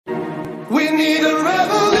We need a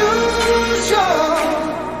revolution.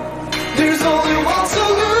 There's only one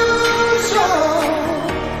solution.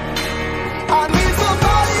 I need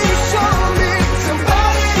somebody to show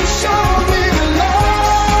me the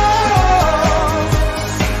love.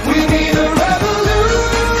 We need a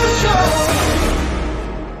revolution.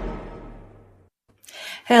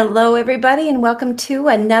 Hello, everybody, and welcome to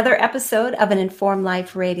another episode of An Informed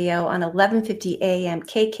Life Radio on 1150 AM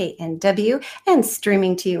KKNW and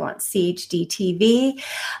streaming to you on CHD TV.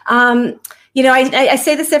 I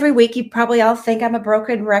say this every week. You probably all think I'm a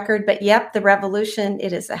broken record, but yep, the revolution,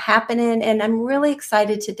 it is happening. And I'm really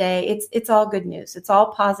excited today. It's all good news. It's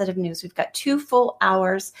all positive news. We've got 2 full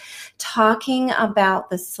hours talking about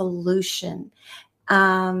the solution.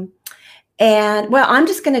 I'm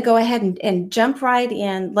just going to go ahead and jump right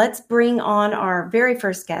in. Let's bring on our very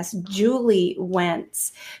first guest, Julie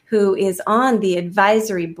Wentz, who is on the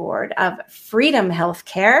advisory board of Freedom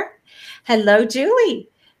Healthcare. Hello, Julie.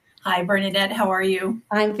 Hi, Bernadette. How are you?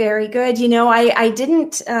 I'm very good. I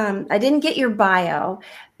didn't get your bio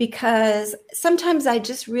because sometimes I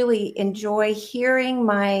just really enjoy hearing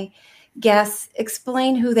my guests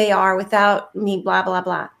explain who they are without me blah, blah,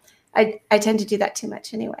 blah. I tend to do that too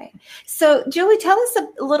much anyway. So, Julie, tell us a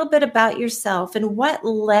little bit about yourself and what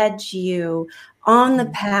led you on the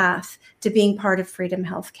path to being part of Freedom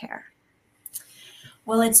Healthcare.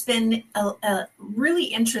 Well, it's been a really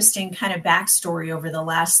interesting kind of backstory over the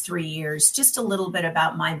last 3 years. Just a little bit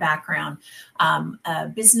about my background,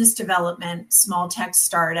 business development, small tech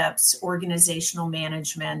startups, organizational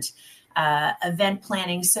management, event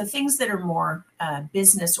planning. So things that are more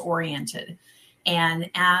business oriented. And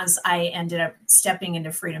as I ended up stepping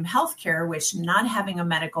into Freedom Healthcare, which not having a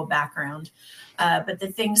medical background, but the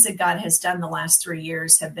things that God has done the last 3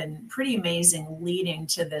 years have been pretty amazing, leading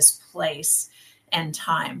to this place and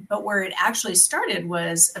time. But where it actually started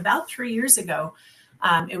was about 3 years ago.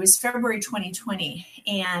 It was February 2020.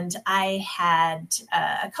 And I had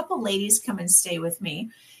a couple ladies come and stay with me.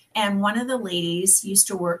 And one of the ladies used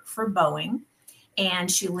to work for Boeing.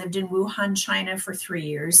 And she lived in Wuhan, China for 3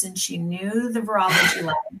 years, and she knew the virology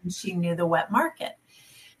lab and she knew the wet market.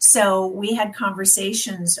 So we had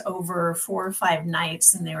conversations over 4 or 5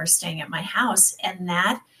 nights, and they were staying at my house. And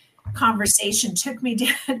that conversation took me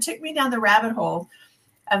down the rabbit hole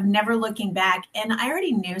of never looking back. And I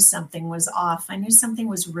already knew something was off. I knew something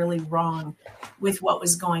was really wrong with what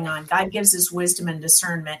was going on. God gives us wisdom and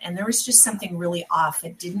discernment, and there was just something really off.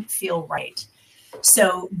 It didn't feel right.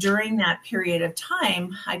 So during that period of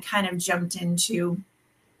time, I kind of jumped into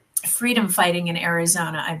freedom fighting in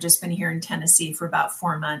Arizona. I've just been here in Tennessee for about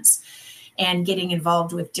 4 months and getting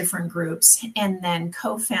involved with different groups, and then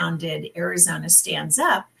co-founded Arizona Stands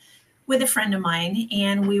Up with a friend of mine.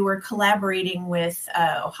 And we were collaborating with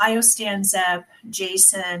Ohio Stands Up,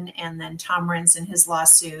 Jason, and then Tom Renz in his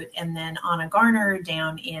lawsuit, and then Anna Garner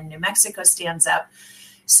down in New Mexico Stands Up.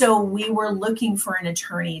 So we were looking for an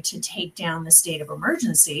attorney to take down the state of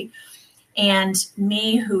emergency. And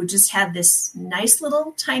me, who just had this nice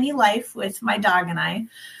little tiny life with my dog and I,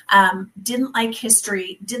 didn't like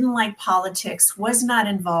history, didn't like politics, was not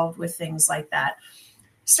involved with things like that,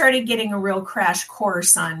 started getting a real crash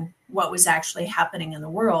course on what was actually happening in the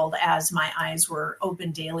world as my eyes were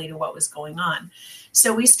open daily to what was going on.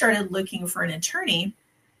 So we started looking for an attorney.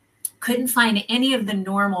 Couldn't find any of the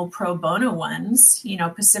normal pro bono ones,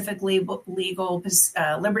 Pacific Legal,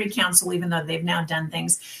 Liberty Counsel, even though they've now done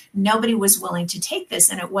things. Nobody was willing to take this.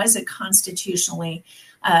 And it was a constitutionally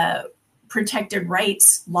protected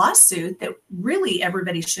rights lawsuit that really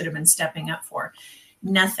everybody should have been stepping up for.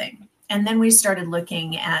 Nothing. And then we started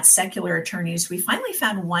looking at secular attorneys. We finally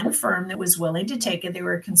found one firm that was willing to take it. They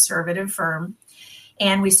were a conservative firm.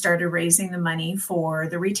 And we started raising the money for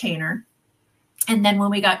the retainer. And then when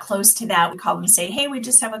we got close to that, we called them and say, hey, we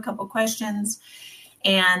just have a couple questions.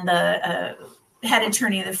 And the head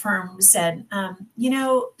attorney of the firm said,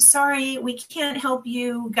 sorry, we can't help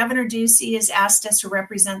you. Governor Ducey has asked us to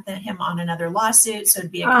represent him on another lawsuit. So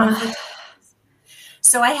it'd be a conflict.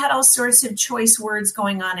 So I had all sorts of choice words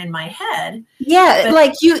going on in my head. Yeah, but,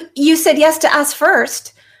 like you said yes to us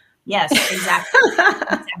first. Yes, exactly.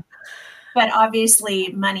 But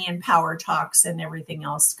obviously money and power talks and everything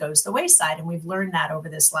else goes the wayside. And we've learned that over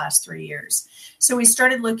this last 3 years. So we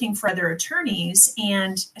started looking for other attorneys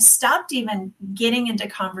and stopped even getting into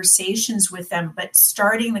conversations with them, but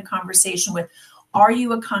starting the conversation with, are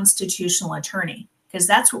you a constitutional attorney? Because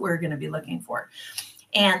that's what we're going to be looking for.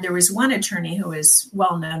 And there was one attorney who is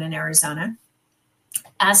well known in Arizona,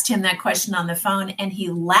 asked him that question on the phone, and he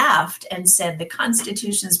laughed and said, the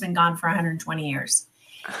Constitution's been gone for 120 years.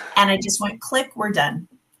 And I just went, click, we're done.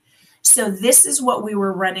 So this is what we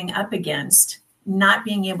were running up against, not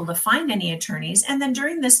being able to find any attorneys. And then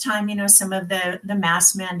during this time, some of the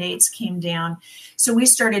mask mandates came down. So we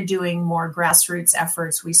started doing more grassroots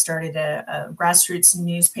efforts. We started a grassroots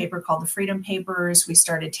newspaper called the Freedom Papers. We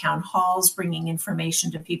started town halls, bringing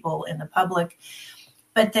information to people in the public.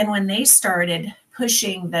 But then when they started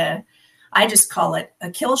pushing I just call it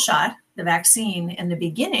a kill shot, the vaccine in the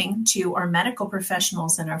beginning to our medical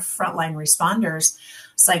professionals and our frontline responders,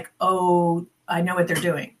 it's like, oh, I know what they're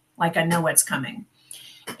doing. Like, I know what's coming.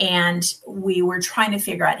 And we were trying to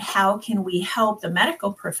figure out how can we help the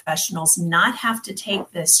medical professionals not have to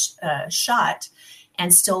take this shot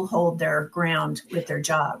and still hold their ground with their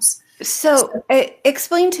jobs. So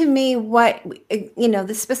explain to me what,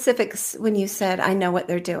 the specifics when you said, I know what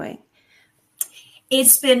they're doing.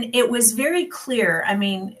 It was very clear. I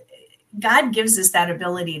mean, God gives us that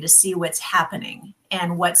ability to see what's happening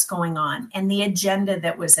and what's going on and the agenda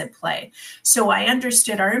that was at play. So I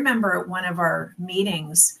remember at one of our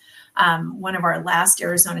meetings, one of our last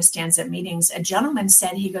Arizona Stands Up meetings, a gentleman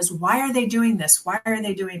said, he goes, why are they doing this? Why are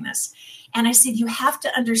they doing this? And I said, you have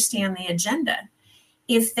to understand the agenda.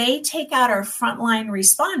 If they take out our frontline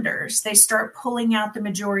responders, they start pulling out the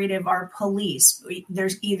majority of our police.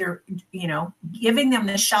 There's either, giving them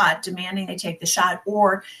the shot, demanding they take the shot,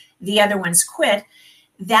 or the other ones quit.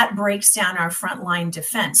 That breaks down our frontline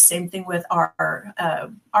defense. Same thing with our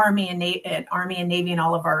Army and Navy and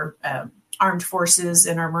all of our armed forces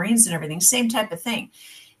and our Marines and everything. Same type of thing.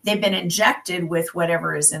 They've been injected with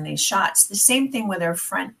whatever is in these shots. The same thing with our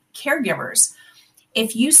front caregivers.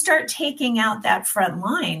 If you start taking out that front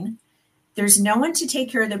line, there's no one to take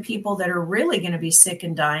care of the people that are really going to be sick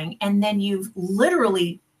and dying. And then you've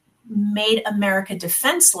literally made America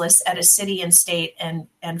defenseless at a city and state and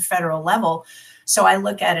federal level. So I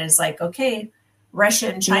look at it as like, okay, Russia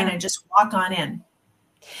and China, just walk on in.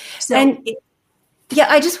 So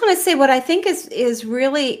I just want to say what I think is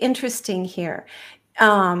really interesting here.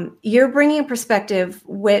 You're bringing a perspective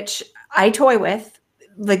which I toy with,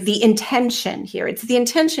 like the intention here. It's the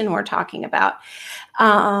intention we're talking about.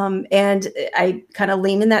 And I kind of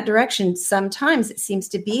lean in that direction. Sometimes it seems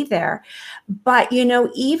to be there. But,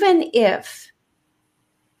 even if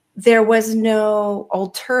there was no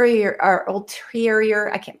ulterior,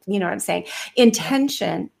 I can't, what I'm saying,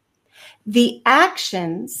 intention, the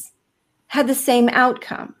actions had the same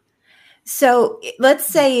outcome. So let's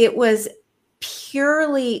say it was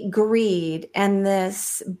purely greed and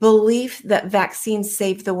this belief that vaccines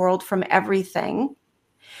save the world from everything,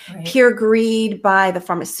 right. Pure greed by the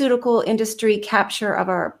pharmaceutical industry, capture of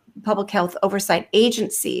our public health oversight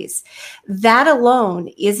agencies. That alone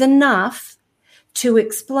is enough to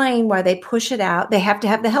explain why they push it out. They have to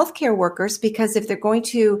have the healthcare workers, because if they're going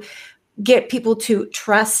to get people to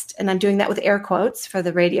trust, and I'm doing that with air quotes for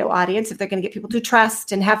the radio audience, if they're going to get people to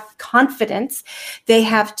trust and have confidence, they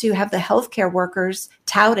have to have the healthcare workers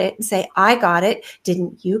tout it and say, I got it.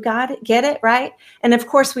 Didn't you get it? Right. And of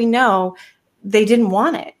course we know they didn't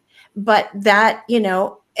want it, but that,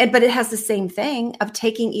 but it has the same thing of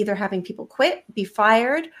either having people quit, be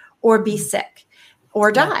fired, or be sick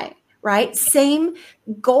or die, right? Same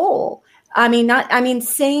goal.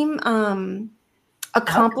 Same,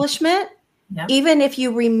 accomplishment, even if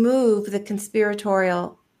you remove the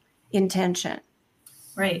conspiratorial intention.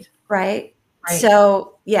 Right.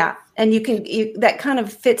 So, and that kind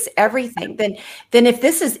of fits everything. Then if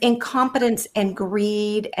this is incompetence and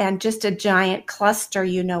greed and just a giant cluster,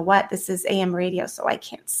 this is AM radio, so I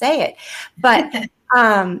can't say it. But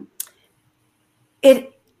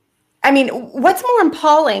what's more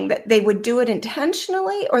appalling, that they would do it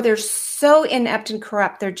intentionally, or they're so inept and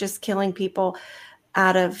corrupt, they're just killing people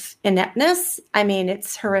out of ineptness?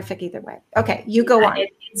 It's horrific either way. Okay, you go on.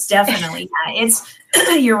 It's definitely,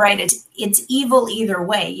 you're right. It's evil either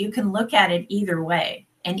way. You can look at it either way,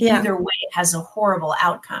 and either way it has a horrible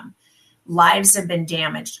outcome. Lives have been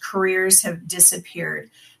damaged. Careers have disappeared.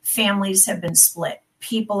 Families have been split.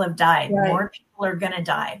 People have died. Right. More people are going to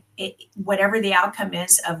die. Whatever the outcome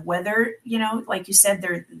is of whether, like you said,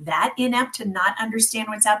 they're that inept to not understand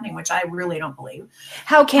what's happening, which I really don't believe.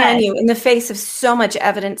 How can you, in the face of so much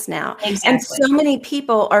evidence now? Exactly. And so many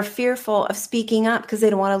people are fearful of speaking up because they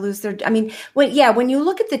don't want to lose their, when you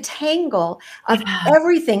look at the tangle of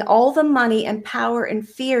everything, all the money and power and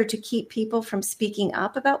fear to keep people from speaking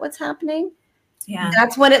up about what's happening,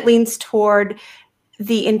 that's when it leans toward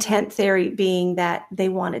the intent theory being that they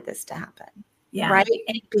wanted this to happen. Yeah. Right.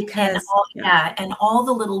 And all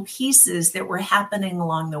the little pieces that were happening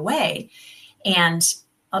along the way. And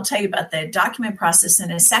I'll tell you about the document process in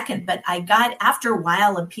a second, but I got, after a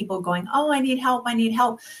while of people going, oh, I need help,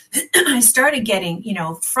 I started getting,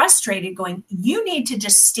 frustrated, going, you need to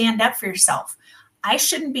just stand up for yourself. I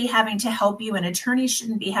shouldn't be having to help you. An attorney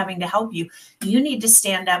shouldn't be having to help you. You need to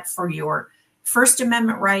stand up for your First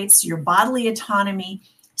Amendment rights, your bodily autonomy.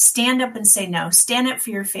 Stand up and say no. Stand up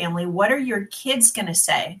for your family. What are your kids going to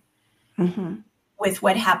say with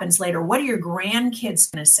what happens later? What are your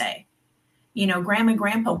grandkids going to say? Grandma,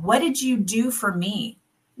 grandpa, what did you do for me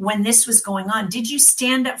when this was going on? Did you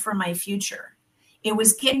stand up for my future? It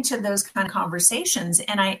was getting to those kind of conversations.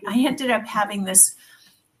 And I ended up having this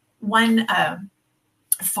one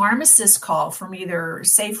pharmacist call from either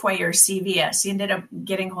Safeway or CVS. He ended up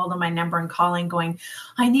getting hold of my number and calling, going,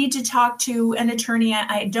 I need to talk to an attorney.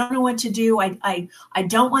 I don't know what to do. I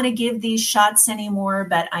don't want to give these shots anymore,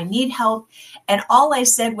 but I need help. And all I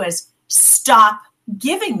said was, stop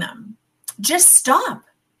giving them. Just stop.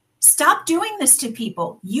 Stop doing this to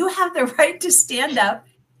people. You have the right to stand up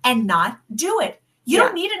and not do it. You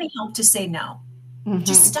don't need any help to say no.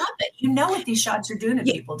 Just stop it. You know what these shots are doing to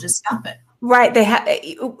people. Just stop it. Right. They have,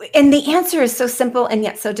 and the answer is so simple and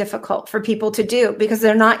yet so difficult for people to do because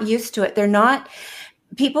they're not used to it.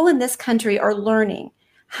 People in this country are learning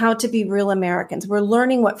how to be real Americans. We're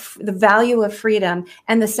learning what the value of freedom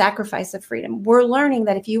and the sacrifice of freedom. We're learning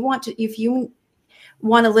that if you want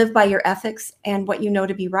to live by your ethics and what you know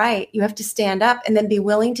to be right, you have to stand up and then be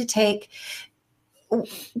willing to take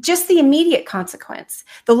just the immediate consequence.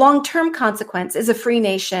 The long-term consequence is a free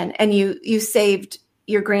nation and you saved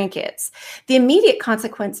your grandkids. The immediate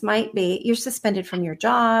consequence might be you're suspended from your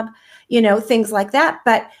job, things like that.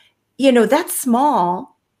 But, that's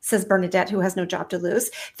small, says Bernadette, who has no job to lose.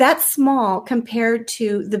 That's small compared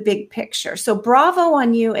to the big picture. So bravo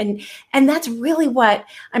on you. And that's really what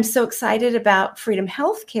I'm so excited about Freedom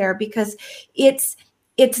Healthcare, because it's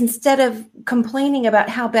instead of complaining about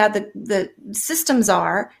how bad the systems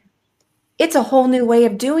are, it's a whole new way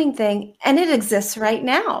of doing things, and it exists right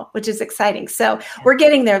now, which is exciting. So we're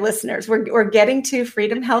getting there, listeners. We're getting to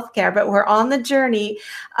Freedom Healthcare, but we're on the journey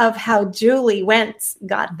of how Julie Wentz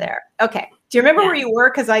got there. Okay. Do you remember where you were?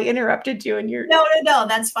 Because I interrupted you and you're... No,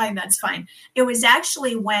 that's fine. That's fine. It was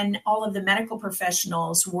actually when all of the medical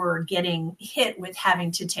professionals were getting hit with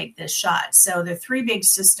having to take this shot. So the three big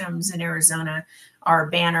systems in Arizona are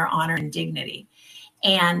Banner, Honor, and Dignity.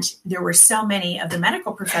 And there were so many of the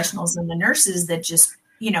medical professionals and the nurses that just,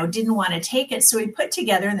 didn't want to take it. So we put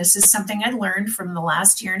together, and this is something I learned from the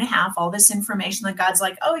last year and a half, all this information that God's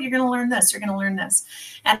like, oh, you're going to learn this, you're going to learn this.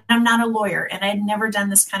 And I'm not a lawyer, and I'd never done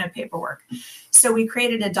this kind of paperwork. So we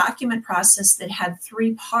created a document process that had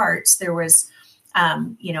three parts. There was,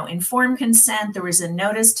 informed consent. There was a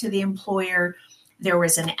notice to the employer. There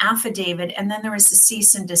was an affidavit, and then there was a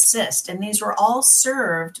cease and desist. And these were all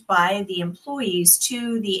served by the employees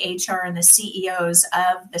to the HR and the CEOs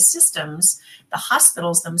of the systems, the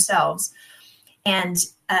hospitals themselves. And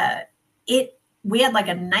we had like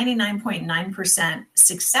a 99.9%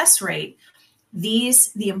 success rate. The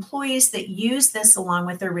employees that used this along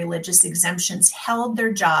with their religious exemptions held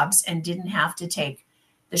their jobs and didn't have to take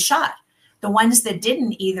the shot. The ones that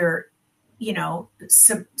didn't either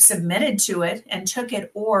submitted to it and took it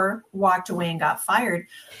or walked away and got fired.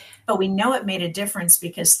 But we know it made a difference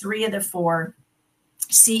because 3 of the 4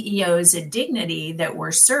 CEOs at Dignity that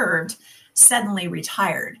were served suddenly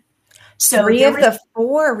retired. So 3 of the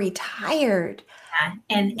 4 retired.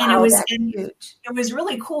 And wow, it was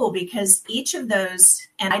really cool because each of those,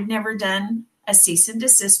 and I'd never done a cease and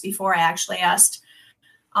desist before. I actually asked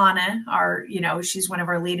Anna, she's one of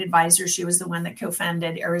our lead advisors. She was the one that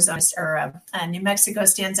co-founded New Mexico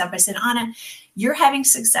Stands Up. I said, Anna, you're having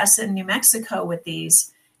success in New Mexico with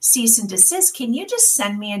these cease and desist. Can you just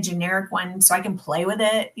send me a generic one so I can play with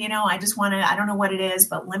it? I don't know what it is,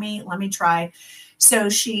 but let me try. So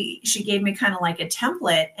she gave me kind of like a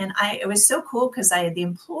template, and it was so cool because I had the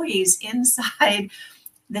employees inside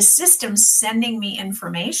the system sending me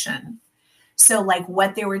information. So like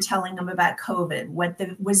what they were telling them about COVID, what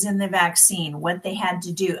was in the vaccine, what they had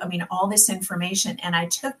to do. I mean, all this information. And I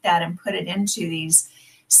took that and put it into these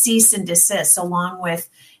cease and desist along with,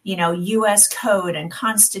 U.S. code and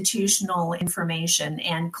constitutional information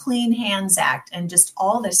and Clean Hands Act and just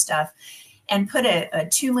all this stuff, and put a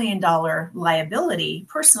 $2 million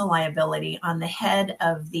personal liability on the head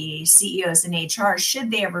of the CEOs and HR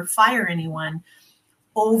should they ever fire anyone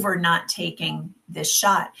over not taking this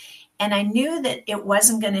shot. And I knew that it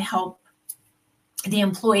wasn't going to help the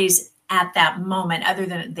employees at that moment, other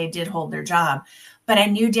than they did hold their job. But I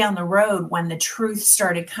knew down the road when the truth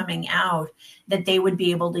started coming out that they would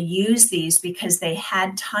be able to use these because they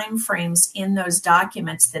had time frames in those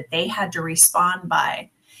documents that they had to respond by.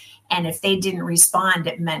 And if they didn't respond,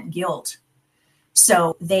 it meant guilt.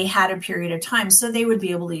 So they had a period of time, so they would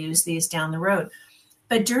be able to use these down the road.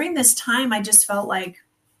 But during this time, I just felt like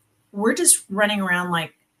we're just running around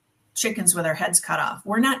like chickens with our heads cut off.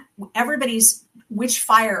 We're not, which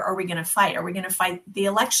fire are we going to fight? Are we going to fight the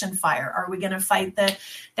election fire? Are we going to fight the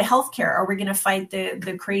healthcare? Are we going to fight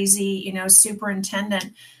the crazy,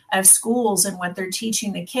 superintendent of schools and what they're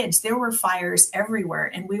teaching the kids? There were fires everywhere.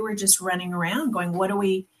 And we were just running around going, what do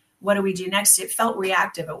we do next? It felt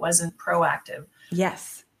reactive. It wasn't proactive.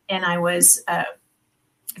 Yes. And I was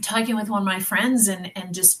talking with one of my friends and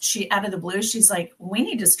just she out of the blue, she's like, we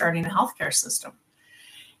need to start in the healthcare system.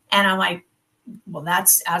 And I'm like, well,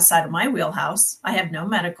 that's outside of my wheelhouse. I have no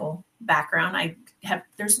medical background.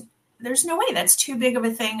 There's no way, that's too big of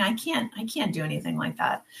a thing. I can't do anything like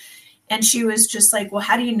that. And she was just like, well,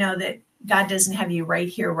 how do you know that God doesn't have you right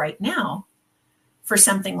here, right now for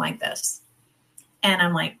something like this? And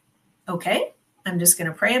I'm like, okay, I'm just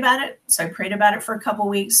going to pray about it. So I prayed about it for a couple of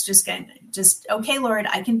weeks, okay, Lord,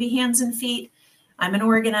 I can be hands and feet. I'm an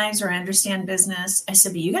organizer. I understand business. I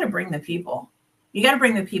said, but you got to bring the people. You got to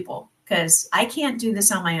bring the people because I can't do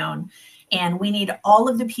this on my own. And we need all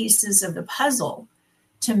of the pieces of the puzzle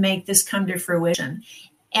to make this come to fruition.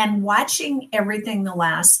 And watching everything the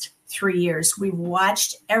last 3 years, we've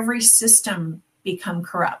watched every system become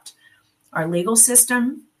corrupt. Our legal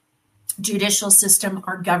system, judicial system,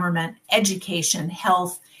 our government, education,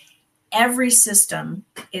 health, every system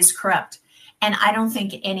is corrupt. And I don't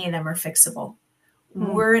think any of them are fixable.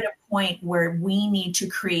 We're at a point where we need to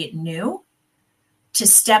create new, to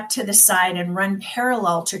step to the side and run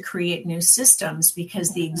parallel to create new systems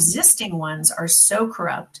because the existing ones are so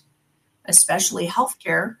corrupt, especially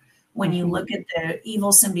healthcare. When you look at the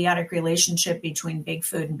evil symbiotic relationship between big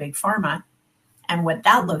food and big pharma and what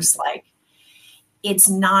that looks like, it's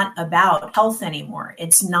not about health anymore.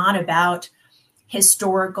 It's not about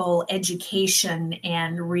historical education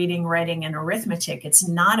and reading, writing, and arithmetic. It's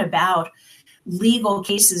not about legal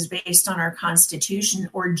cases based on our Constitution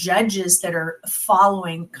or judges that are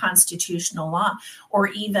following constitutional law or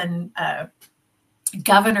even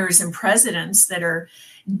governors and presidents that are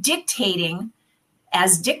dictating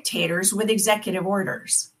as dictators with executive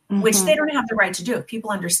orders, which they don't have the right to do. If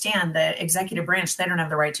people understand the executive branch, they don't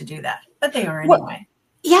have the right to do that, but they are anyway.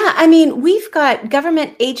 Yeah, I mean, we've got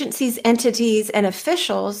government agencies, entities, and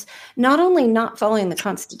officials not only not following the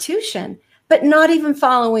Constitution, but not even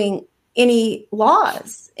following any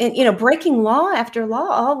laws and, breaking law after law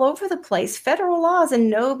all over the place, federal laws, and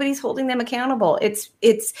nobody's holding them accountable.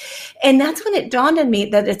 And that's when it dawned on me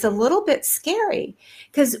that it's a little bit scary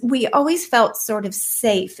because we always felt sort of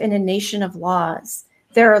safe in a nation of laws.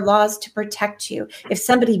 There are laws to protect you. If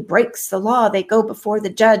somebody breaks the law, they go before the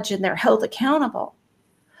judge and they're held accountable.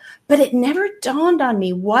 But it never dawned on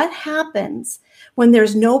me what happens when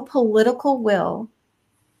there's no political will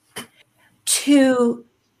to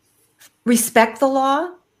respect the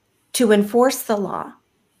law, to enforce the law.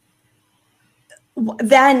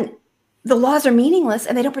 Then the laws are meaningless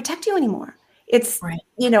and they don't protect you anymore. It's, right.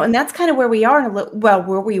 And that's kind of where we are,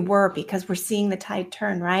 where we were because we're seeing the tide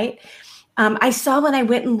turn, right? I saw when I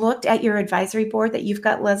went and looked at your advisory board that you've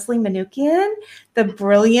got Leslie Manookian, the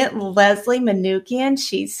brilliant Leslie Manookian.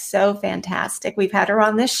 She's so fantastic. We've had her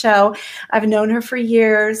on this show. I've known her for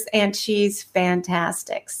years and she's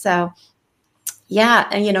fantastic. So yeah.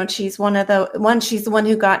 And, she's she's the one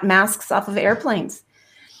who got masks off of airplanes.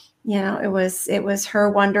 It was her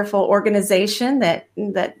wonderful organization that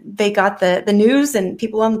they got the news and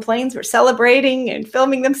people on the planes were celebrating and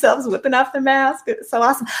filming themselves whipping off their mask. It was so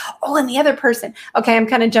awesome. Oh, and the other person. Okay, I'm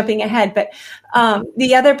kind of jumping ahead, but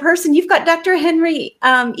the other person, you've got Dr. Henry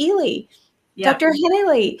Ealy. Yep. Dr.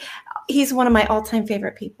 Henry, he's one of my all-time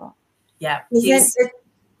favorite people. Yeah,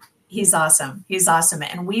 he's awesome. He's awesome.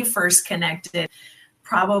 And we first connected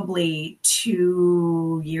probably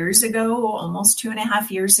 2 years ago, almost 2.5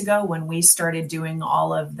 years ago, when we started doing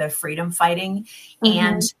all of the freedom fighting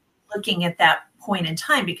and looking at that point in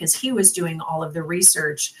time, because he was doing all of the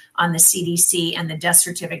research on the CDC and the death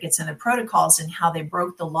certificates and the protocols and how they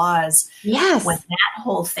broke the laws when that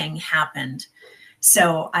whole thing happened.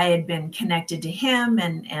 So I had been connected to him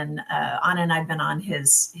and Anna and I've been on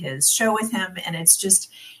his show with him. And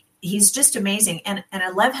he's just amazing. And I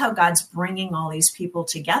love how God's bringing all these people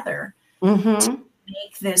together to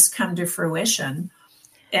make this come to fruition.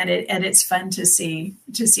 And it's fun to see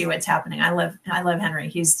what's happening. I love Henry.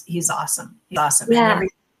 He's awesome. He's awesome. Yeah. And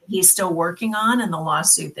he's still working on, and the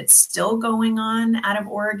lawsuit that's still going on out of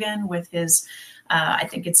Oregon with his, I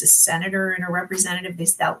think it's a senator and a representative.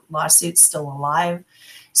 That lawsuit's still alive.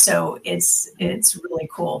 So it's really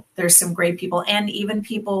cool. There's some great people, and even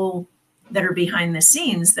people that are behind the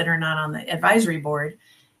scenes that are not on the advisory board.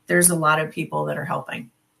 There's a lot of people that are helping.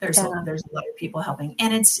 There's a lot of people helping.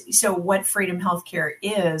 And it's, so what Freedom Healthcare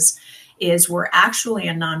is we're actually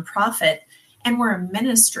a nonprofit, and we're a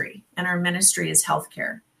ministry, and our ministry is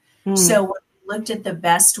healthcare. So we looked at the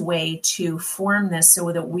best way to form this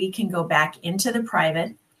so that we can go back into the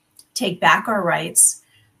private, take back our rights.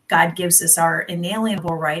 God gives us our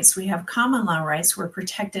inalienable rights. We have common law rights. We're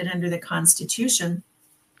protected under the Constitution.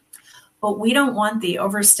 But we don't want the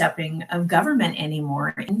overstepping of government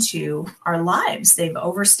anymore into our lives. They've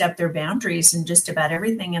overstepped their boundaries in just about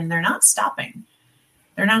everything, and they're not stopping.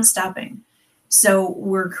 They're not stopping. So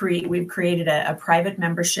we've created a private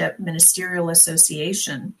membership ministerial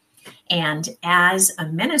association. And as a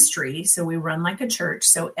ministry, so we run like a church.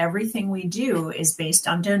 So everything we do is based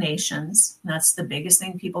on donations. That's the biggest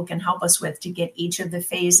thing people can help us with to get each of the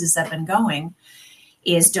phases up and going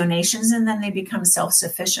is donations, and then they become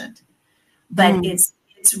self-sufficient. But it's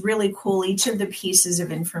really cool. Each of the pieces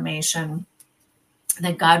of information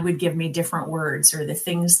that God would give me different words or the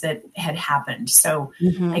things that had happened. So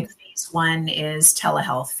like phase 1 is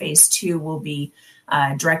telehealth. Phase 2 will be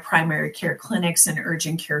direct primary care clinics and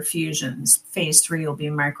urgent care fusions. Phase 3 will be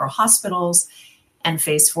micro hospitals, and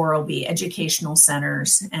phase 4 will be educational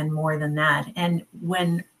centers and more than that. And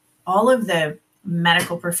when all of the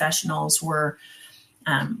medical professionals were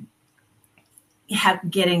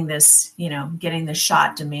getting the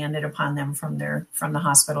shot demanded upon them from the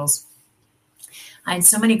hospitals, I had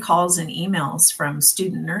so many calls and emails from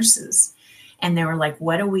student nurses, and they were like,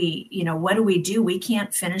 what do we do? We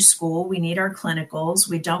can't finish school. We need our clinicals.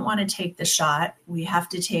 We don't want to take the shot. We have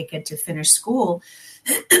to take it to finish school.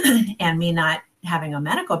 And me not having a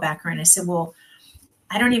medical background, I said, well,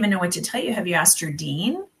 I don't even know what to tell you. Have you asked your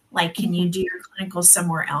dean? Like, can you do your clinicals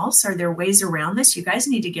somewhere else? Are there ways around this? You guys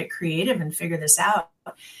need to get creative and figure this out.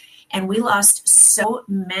 And we lost so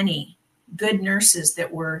many good nurses that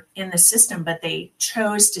were in the system, but they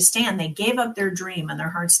chose to stand. They gave up their dream and their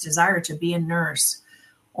heart's desire to be a nurse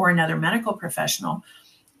or another medical professional.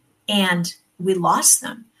 And we lost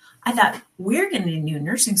them. I thought, we're going to need new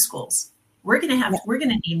nursing schools. We're going to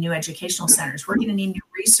need new educational centers. We're going to need new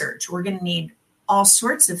research. We're going to need all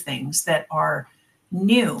sorts of things that are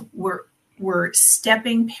new. We're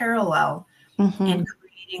stepping parallel and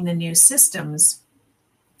creating the new systems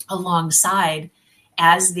alongside.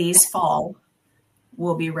 As these fall,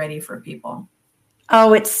 we'll be ready for people.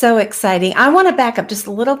 Oh, it's so exciting. I want to back up just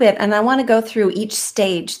a little bit, and I want to go through each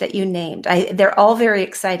stage that you named. They're all very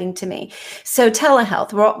exciting to me. So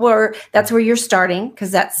telehealth, that's where you're starting, because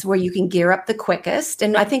that's where you can gear up the quickest.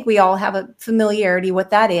 And I think we all have a familiarity what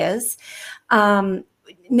that is.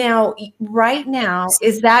 Now, right now,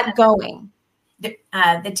 is that going? The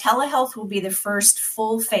telehealth will be the first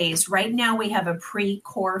full phase. Right now, we have a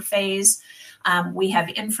pre-core phase. We have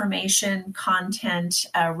information, content,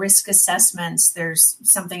 risk assessments. There's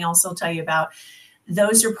something else I'll tell you about.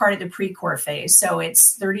 Those are part of the pre-core phase. So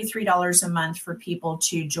it's $33 a month for people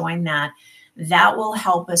to join that. That will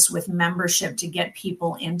help us with membership to get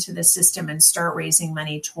people into the system and start raising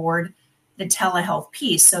money toward the telehealth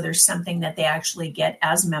piece. So there's something that they actually get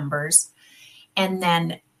as members. And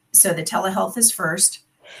then, so the telehealth is first.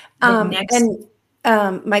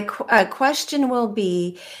 My question will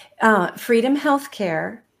be, Freedom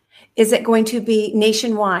Healthcare, is it going to be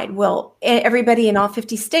nationwide? Will everybody in all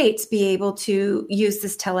 50 states be able to use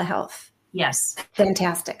this telehealth? Yes.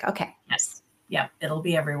 Fantastic. Okay. Yes. Yeah, it'll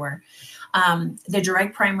be everywhere. The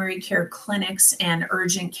direct primary care clinics and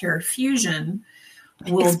urgent care fusion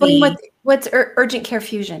will Explain what's urgent care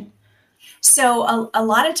fusion. So a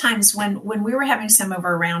lot of times when we were having some of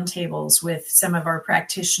our roundtables with some of our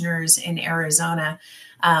practitioners in Arizona,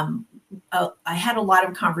 I had a lot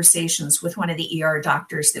of conversations with one of the ER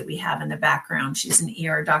doctors that we have in the background. She's an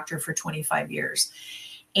ER doctor for 25 years.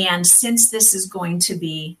 And since this is going to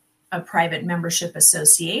be a private membership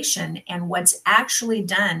association and what's actually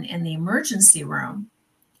done in the emergency room,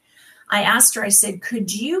 I asked her, I said,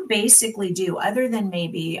 could you basically do, other than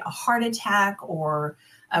maybe a heart attack or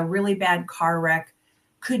a really bad car wreck,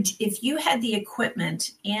 if you had the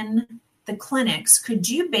equipment in the clinics, could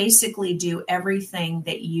you basically do everything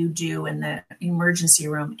that you do in the emergency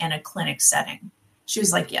room in a clinic setting? She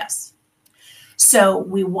was like, yes. So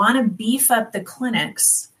we want to beef up the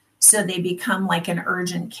clinics so they become like an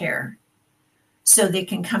urgent care. So they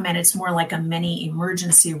can come in, it's more like a mini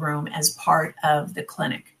emergency room as part of the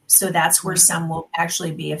clinic. So that's where some will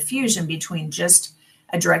actually be a fusion between just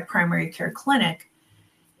a direct primary care clinic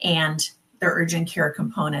and the urgent care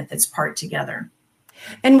component that's part together.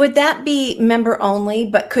 And would that be member only,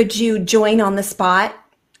 but could you join on the spot?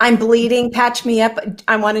 I'm bleeding, patch me up,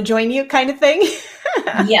 I want to join you kind of thing?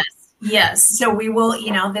 Yes. So we will,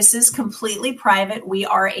 this is completely private. We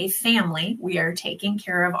are a family. We are taking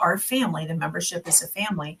care of our family. The membership is a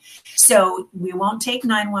family. So we won't take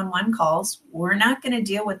 911 calls. We're not going to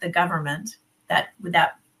deal with the government.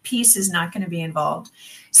 That piece is not going to be involved.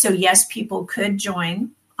 So yes, people could join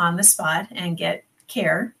on the spot and get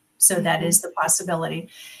care. So that is the possibility.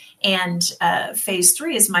 And phase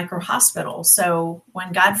 3 is micro hospital. So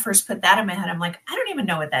when God first put that in my head, I'm like, I don't even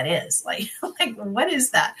know what that is. Like what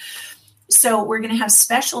is that? So we're going to have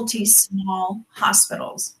specialty small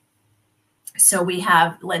hospitals. So we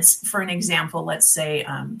have, for an example, let's say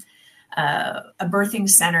a birthing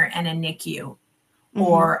center and a NICU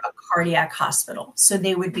or a cardiac hospital. So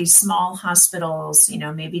they would be small hospitals,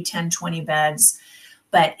 maybe 10, 20 beds.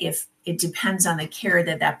 But if it depends on the care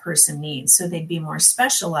that person needs. So they'd be more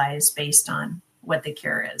specialized based on what the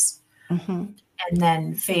care is. And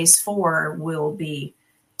then phase 4 will be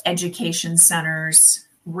education centers,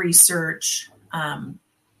 research,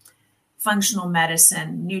 functional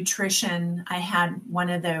medicine, nutrition. I had one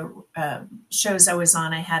of the shows I was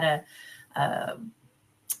on, I had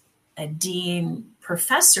a dean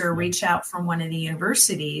professor reach out from one of the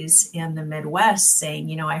universities in the Midwest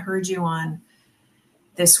saying, I heard you on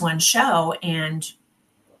this one show and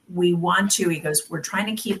we want to, he goes, we're trying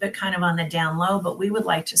to keep it kind of on the down low, but we would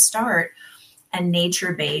like to start a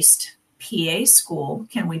nature-based PA school.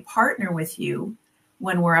 Can we partner with you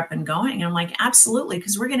when we're up and going? And I'm like, absolutely,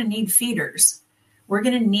 because we're going to need feeders. We're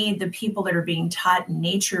going to need the people that are being taught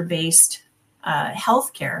nature-based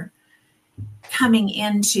healthcare coming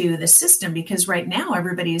into the system, because right now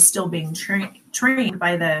everybody is still being trained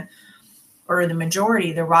by the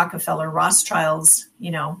majority, the Rockefeller, Rothschilds,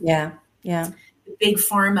 Yeah. big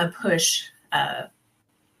pharma push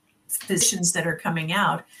physicians that are coming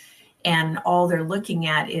out, and all they're looking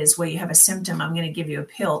at is, well, you have a symptom, I'm going to give you a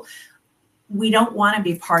pill. We don't want to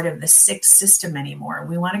be part of the sick system anymore.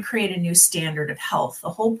 We want to create a new standard of health. The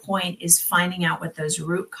whole point is finding out what those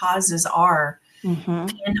root causes are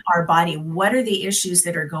in our body. What are the issues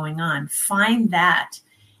that are going on? Find that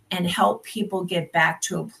and help people get back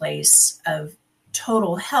to a place of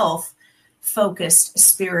total health, focused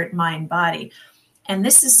spirit, mind, body. And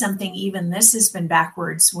this is something, even this has been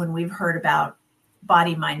backwards when we've heard about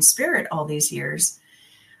body, mind, spirit all these years.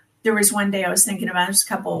 There was one day I was thinking about it,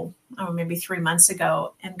 maybe 3 months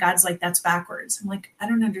ago, and God's like, that's backwards. I'm like, I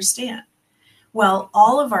don't understand. Well,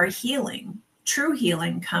 all of our healing, true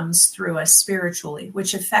healing, comes through us spiritually,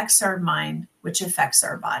 which affects our mind, which affects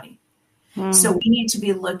our body. So we need to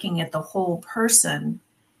be looking at the whole person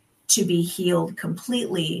to be healed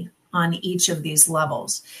completely on each of these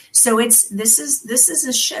levels. So this is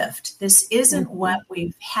a shift. This isn't what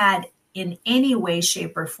we've had in any way,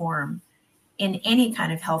 shape, or form in any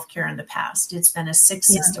kind of healthcare in the past. It's been a sick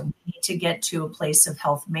system. We need to get to a place of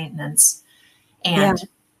health maintenance and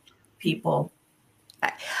people.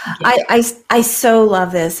 I so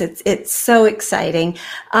love this. It's so exciting.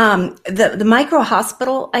 The micro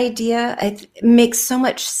hospital idea, it makes so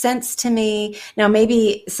much sense to me. Now,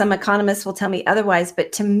 maybe some economists will tell me otherwise,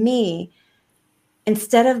 but to me,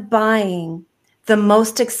 instead of buying the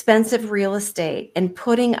most expensive real estate and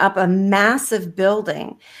putting up a massive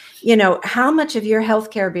building, how much of your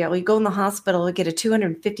healthcare bill, you go in the hospital and get a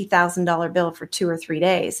 $250,000 bill for 2 or 3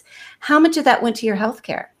 days. How much of that went to your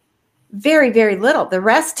healthcare? Very, very little. The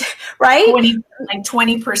rest, right?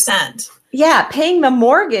 20%. Yeah, paying the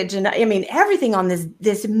mortgage and everything on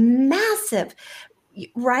this massive,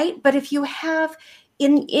 right? But if you have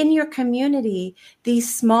in your community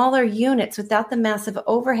these smaller units without the massive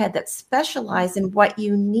overhead that specialize in what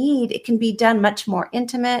you need, it can be done much more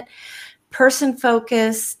intimate, person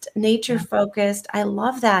focused, nature focused. I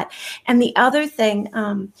love that. And the other thing,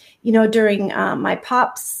 during my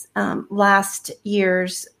pop's last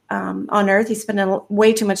years on earth, he spent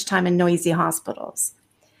way too much time in noisy hospitals.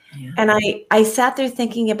 Yeah. And I sat there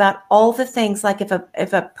thinking about all the things, like if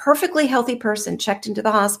a perfectly healthy person checked into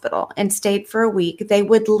the hospital and stayed for a week, they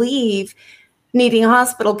would leave needing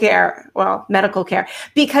hospital care, medical care,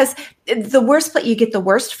 because the worst place, you get the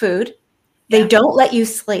worst food. They don't let you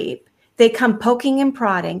sleep. They come poking and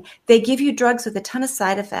prodding. They give you drugs with a ton of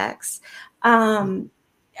side effects. Nothing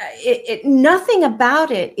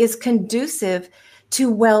about it is conducive to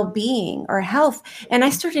well-being or health. And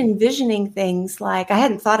I started envisioning things like, I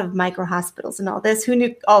hadn't thought of micro hospitals and all this. Who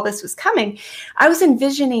knew all this was coming? I was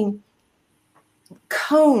envisioning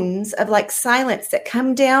cones of like silence that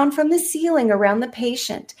come down from the ceiling around the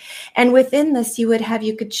patient. And within this, you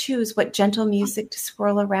could choose what gentle music to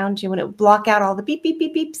swirl around you, and it would block out all the beep, beep,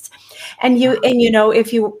 beep, beeps. And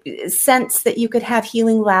if you sense that you could have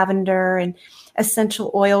healing lavender and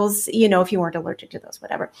essential oils, if you weren't allergic to those,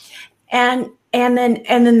 whatever. And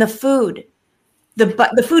then the food.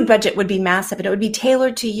 The food budget would be massive, and it would be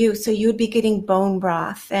tailored to you. So you would be getting bone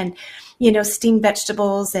broth and, steamed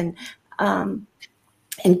vegetables and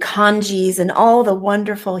congees and all the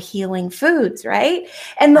wonderful healing foods, right?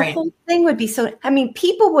 And the whole thing would be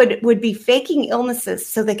people would be faking illnesses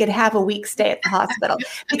so they could have a week stay at the hospital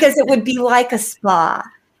because it would be like a spa,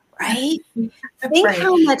 right? Think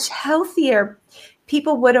how much healthier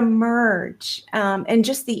people would emerge, and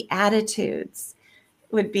just the attitudes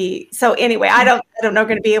would be. So anyway, I don't know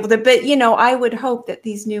going to be able to, but I would hope that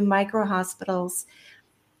these new micro hospitals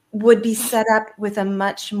would be set up with a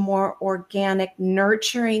much more organic,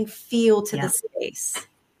 nurturing feel to the space.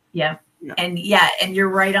 Yeah. And you're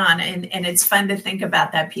right on. And it's fun to think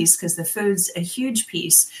about that piece because the food's a huge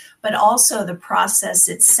piece, but also the process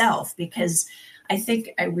itself, because I think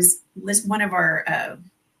I was one of our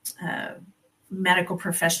medical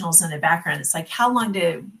professionals in the background. It's like, how long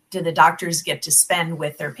do the doctors get to spend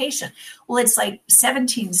with their patient? Well, it's like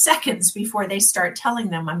 17 seconds before they start telling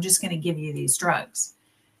them, I'm just going to give you these drugs.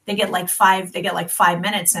 They get like 5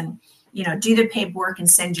 minutes and, do the paperwork and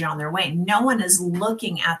send you on their way. No one is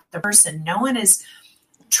looking at the person. No one is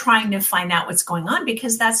trying to find out what's going on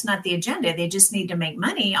because that's not the agenda. They just need to make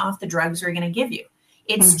money off the drugs they're going to give you.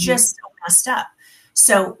 It's just so messed up.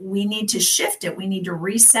 So we need to shift it. We need to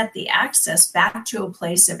reset the access back to a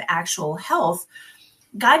place of actual health.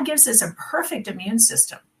 God gives us a perfect immune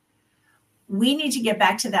system. We need to get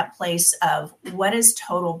back to that place of what does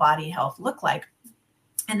total body health look like?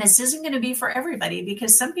 And this isn't going to be for everybody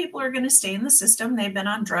because some people are going to stay in the system. They've been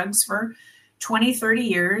on drugs for 20, 30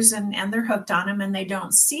 years and they're hooked on them and they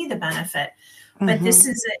don't see the benefit. But this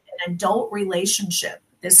is an adult relationship.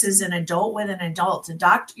 This is an adult with an adult. A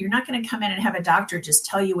doctor, you're not going to come in and have a doctor just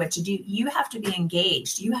tell you what to do. You have to be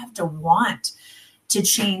engaged. You have to want to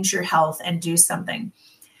change your health and do something.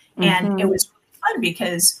 And it was really fun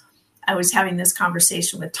because I was having this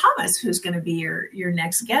conversation with Thomas, who's going to be your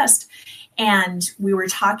next guest. And we were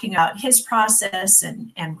talking about his process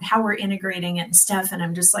and how we're integrating it and stuff. And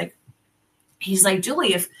I'm just like, he's like,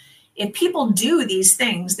 Julie, if people do these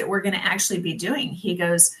things that we're going to actually be doing, he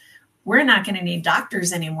goes, we're not going to need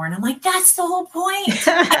doctors anymore. And I'm like, that's the whole point.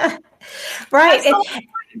 Right.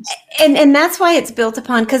 And that's why it's built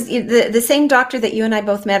upon, because the same doctor that you and I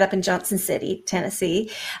both met up in Johnson City, Tennessee,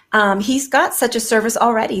 he's got such a service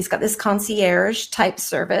already. He's got this concierge type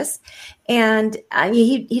service, and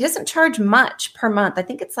he doesn't charge much per month. I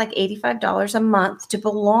think it's like $85 a month to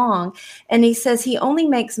belong. And he says he only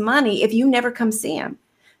makes money if you never come see him.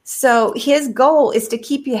 So his goal is to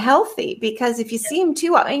keep you healthy, because if you see him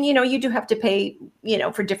too, and you do have to pay,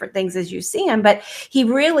 for different things as you see him, but he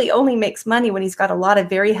really only makes money when he's got a lot of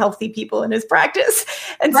very healthy people in his practice.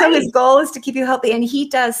 And so his goal is to keep you healthy. And he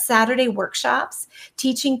does Saturday workshops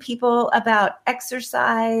teaching people about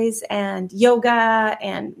exercise and yoga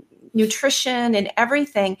and nutrition and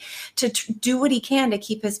everything to do what he can to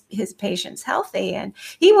keep his patients healthy. And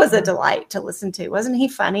he was a delight to listen to. Wasn't he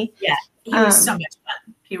funny? Yeah, he was so much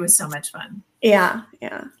fun. He was so much fun. Yeah.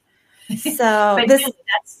 So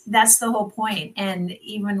that's the whole point. And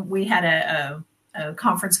even we had a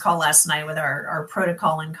conference call last night with our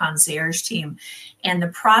protocol and concierge team, and the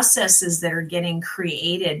processes that are getting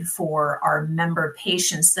created for our member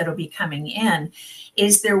patients that'll be coming in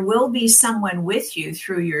is there will be someone with you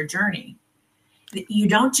through your journey. You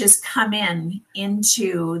don't just come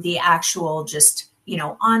into the actual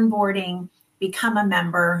onboarding, become a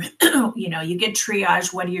member, you get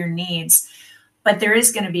triage, what are your needs? But there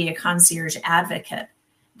is going to be a concierge advocate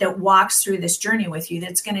that walks through this journey with you,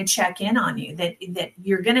 that's going to check in on you, that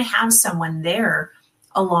you're going to have someone there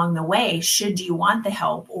along the way, should you want the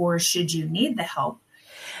help or should you need the help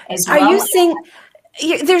as well. Are you saying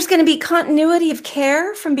there's going to be continuity of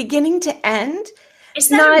care from beginning to end?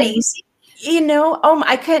 Isn't that amazing?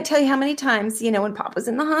 I can't tell you how many times, when Pop was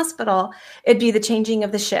in the hospital, it'd be the changing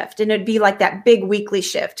of the shift, and it'd be like that big weekly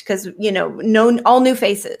shift because, all new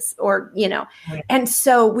faces Right. And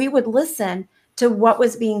so we would listen to what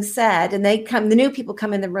was being said, and the new people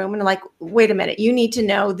come in the room and are like, wait a minute, you need to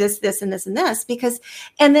know this, this, and this, and this,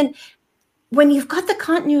 and then when you've got the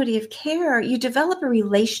continuity of care, you develop a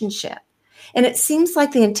relationship. And it seems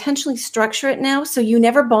like they intentionally structure it now so you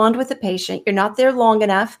never bond with the patient. You're not there long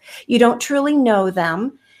enough. You don't truly know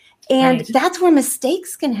them. And that's where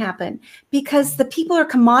mistakes can happen because the people are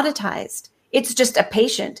commoditized. It's just a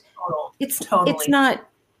patient. It's Totally.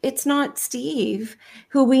 it's not Steve,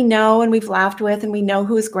 who we know and we've laughed with and we know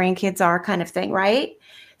who his grandkids are, kind of thing, right?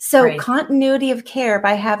 So Right. continuity of care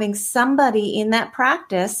by having somebody in that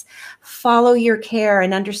practice follow your care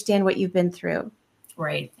and understand what you've been through.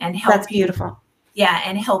 Right. And help That's beautiful. Yeah,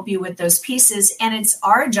 and help you with those pieces. And it's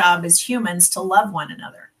our job as humans to love one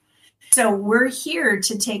another. So we're here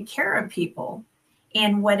to take care of people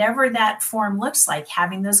in whatever that form looks like,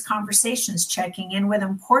 having those conversations, checking in with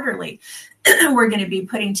them quarterly. We're going to be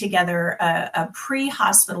putting together a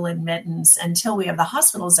pre-hospital admittance until we have the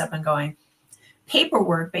hospitals up and going,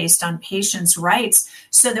 paperwork based on patients' rights,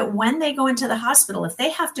 so that when they go into the hospital, if they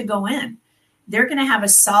have to go in, they're going to have a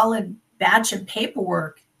solid batch of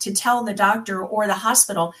paperwork to tell the doctor or the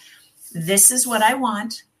hospital, this is what I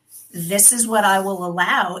want. This is what I will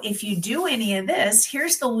allow. If you do any of this,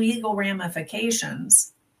 here's the legal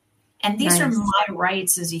ramifications. And these Nice. are my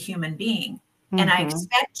rights as a human being. And I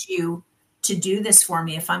expect you to do this for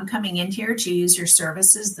me. If I'm coming in here to use your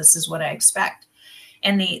services, this is what I expect.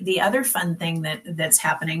 And the other fun thing that's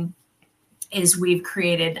happening is we've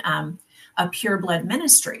created a pure blood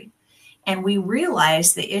ministry. And we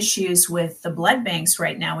realize the issues with the blood banks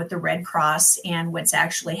right now with the Red Cross and what's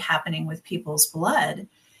actually happening with people's blood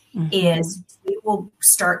is we will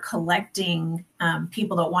start collecting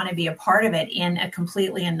people that want to be a part of it in a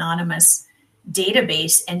completely anonymous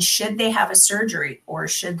database. And should they have a surgery or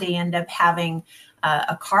should they end up having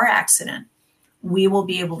a car accident, we will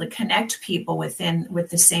be able to connect people with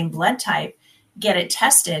the same blood type, get it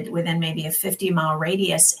tested within maybe a 50-mile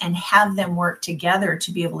radius, and have them work together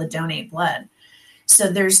to be able to donate blood. So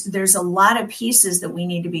there's a lot of pieces that we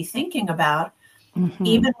need to be thinking about. Even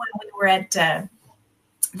when we were at the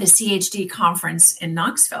CHD conference in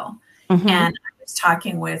Knoxville, and I was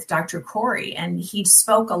talking with Dr. Corey, and he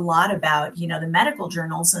spoke a lot about, the medical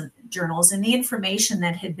journals and the information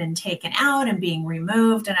that had been taken out and being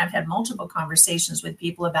removed. And I've had multiple conversations with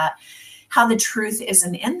people about how the truth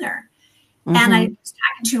isn't in there. And I was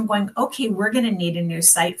talking to him going, okay, we're going to need a new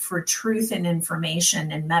site for truth and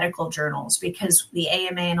information in medical journals, because the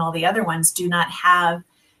AMA and all the other ones do not have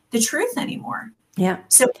the truth anymore. Yeah.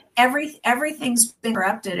 So everything's been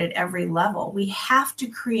corrupted at every level. We have to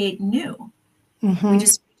create new. We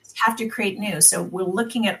just have to create new. So we're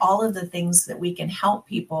looking at all of the things that we can help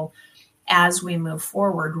people as we move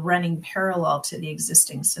forward, running parallel to the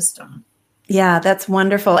existing system. Yeah, that's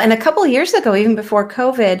wonderful. And a couple of years ago, even before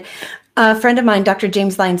COVID, a friend of mine, Dr.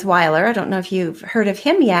 James Lyons Weiler, I don't know if you've heard of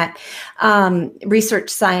him yet, research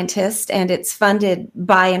scientist, and it's funded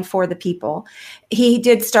by and for the people. He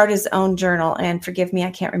did start his own journal, and forgive me,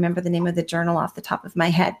 I can't remember the name of the journal off the top of my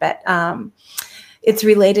head, but it's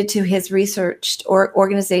related to his research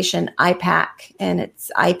organization, IPAK, and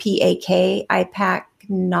it's IPAK,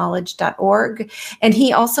 IPAKknowledge.org. And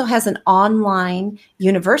he also has an online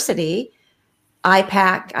university,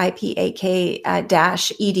 IPAK,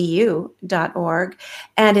 IPAK-edu.org.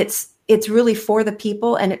 And it's really for the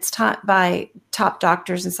people, and it's taught by top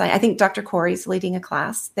doctors and science. I think Dr. Corey's leading a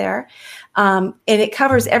class there. And it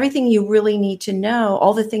covers everything you really need to know,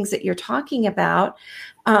 all the things that you're talking about,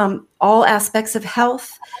 all aspects of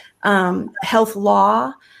health, health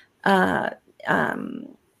law.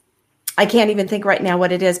 I can't even think right now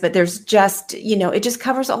what it is, but there's just, it just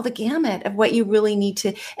covers all the gamut of what you really need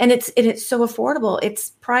to, and it's so affordable.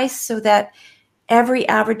 It's priced so that every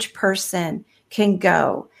average person can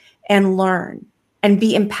go and learn and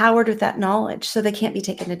be empowered with that knowledge, so they can't be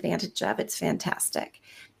taken advantage of. It's fantastic.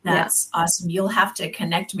 That's awesome. You'll have to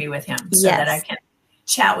connect me with him so that I can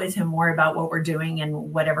chat with him more about what we're doing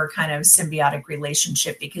and whatever kind of symbiotic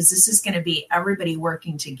relationship, because this is going to be everybody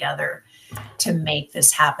working together to make this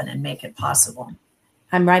happen and make it possible.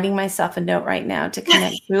 I'm writing myself a note right now to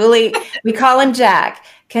connect Julie. We call him Jack.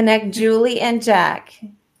 Connect Julie and Jack.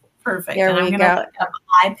 Perfect. There and we I'm go. going to look up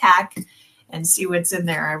IPAK and see what's in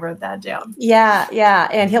there. I wrote that down. Yeah.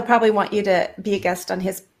 And he'll probably want you to be a guest on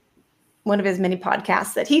one of his many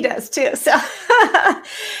podcasts that he does too. So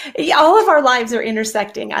all of our lives are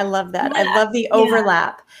intersecting. I love that. I love the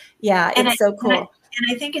overlap. Yeah, it's so cool. And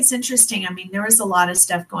I think it's interesting. I mean, there was a lot of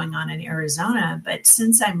stuff going on in Arizona, but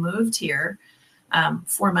since I moved here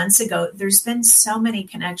 4 months ago, there's been so many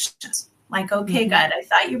connections. Like, okay, God, I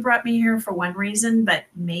thought you brought me here for one reason, but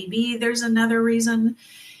maybe there's another reason.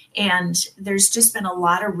 And there's just been a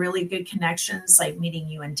lot of really good connections, like meeting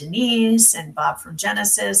you and Denise and Bob from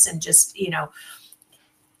Genesis, and just,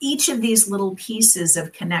 each of these little pieces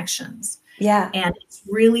of connections. Yeah. And it's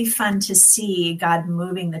really fun to see God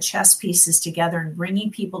moving the chess pieces together and bringing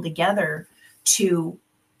people together to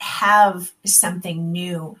have something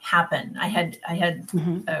new happen. I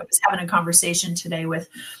was having a conversation today with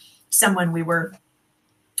someone. We were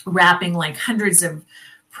wrapping like hundreds of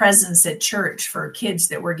presents at church for kids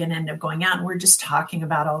that were going to end up going out. And we're just talking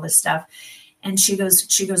about all this stuff. And she goes,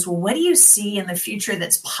 well, what do you see in the future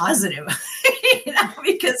that's positive?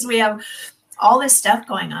 Because we have all this stuff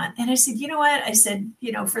going on. And I said, you know what? I said,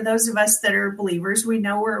 for those of us that are believers, we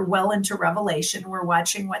know we're well into Revelation. We're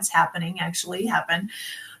watching what's happening actually happen.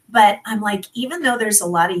 But I'm like, even though there's a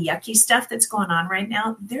lot of yucky stuff that's going on right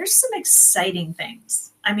now, there's some exciting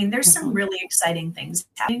things. I mean, there's some really exciting things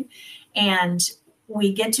happening. And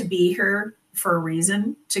we get to be here for a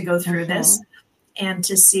reason to go through this and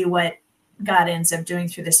to see what God ends up doing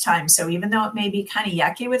through this time. So even though it may be kind of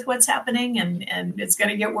yucky with what's happening and it's going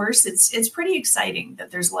to get worse, it's pretty exciting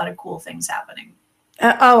that there's a lot of cool things happening.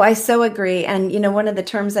 I so agree. And, one of the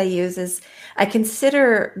terms I use is I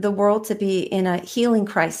consider the world to be in a healing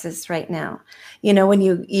crisis right now. When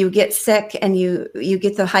you get sick and you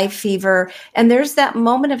get the high fever, and there's that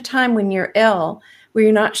moment of time when you're ill where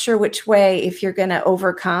you're not sure which way, if you're going to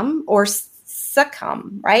overcome or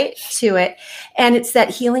succumb, right, to it. And it's that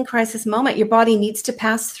healing crisis moment. Your body needs to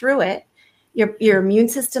pass through it. Your immune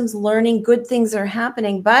system's learning, good things are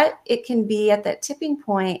happening, but it can be at that tipping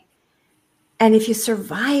point. And if you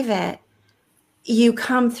survive it, you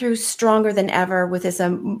come through stronger than ever with this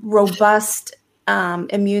robust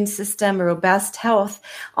immune system, robust health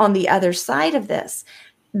on the other side of this.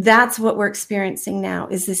 That's what we're experiencing now,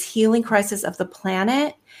 is this healing crisis of the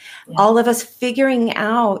planet. Yeah. All of us figuring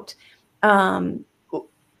out, what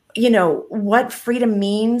freedom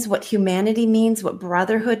means, what humanity means, what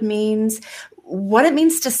brotherhood means, what it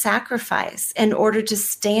means to sacrifice in order to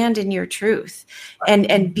stand in your truth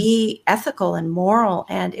and be ethical and moral.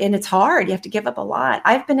 And it's hard. You have to give up a lot.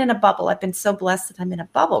 I've been in a bubble. I've been so blessed that I'm in a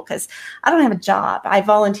bubble because I don't have a job. I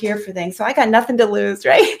volunteer for things. So I got nothing to lose,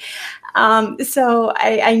 right? So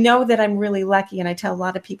I know that I'm really lucky. And I tell a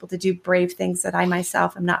lot of people to do brave things that I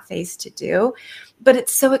myself am not faced to do. But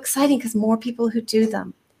it's so exciting because more people who do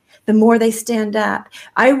them, the more they stand up.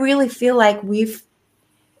 I really feel like we're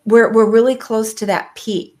really close to that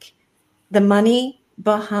peak. The money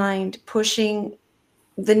behind pushing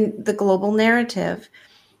the global narrative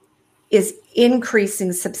is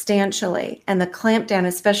increasing substantially, and the clampdown,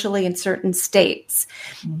 especially in certain states,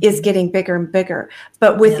 is getting bigger and bigger.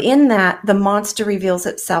 But within that, the monster reveals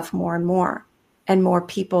itself more and more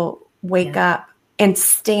people wake up and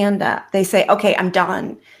stand up. They say, okay, I'm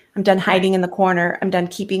done. I'm done hiding in the corner. I'm done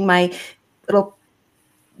keeping my little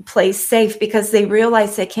place safe, because they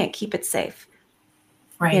realize they can't keep it safe.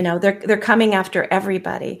 Right. They're coming after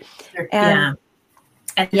everybody. And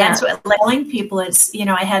that's what telling people. It's,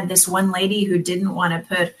 I had this one lady who didn't want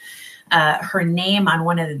to put her name on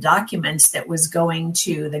one of the documents that was going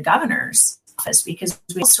to the governor's office, because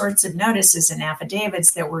we had all sorts of notices and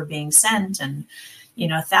affidavits that were being sent, and,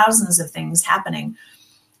 thousands of things happening.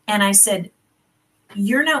 And I said,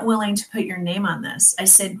 you're not willing to put your name on this. I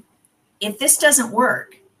said, if this doesn't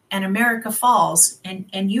work and America falls,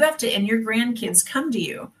 and you have to, and your grandkids come to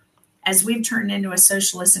you as we've turned into a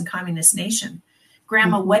socialist and communist nation,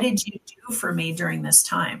 Grandma, what did you do for me during this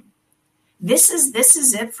time? This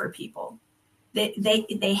is it for people.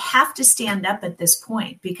 They have to stand up at this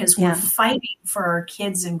point, because we're fighting for our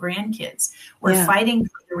kids and grandkids. We're fighting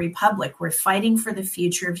for the republic. We're fighting for the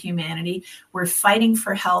future of humanity. We're fighting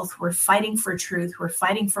for health. We're fighting for truth. We're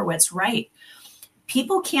fighting for what's right.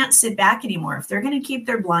 People can't sit back anymore. If they're going to keep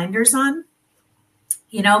their blinders on,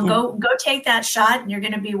 go take that shot, and you're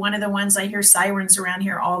going to be one of the ones. I hear sirens around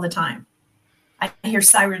here all the time. I hear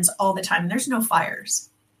sirens all the time. There's no fires.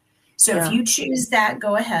 So if you choose that,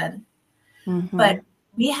 go ahead. But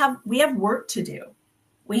we have work to do.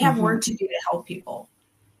 We have work to do to help people.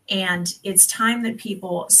 And it's time that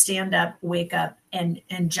people stand up, wake up, and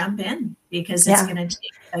jump in, because it's going to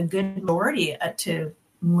take a good majority to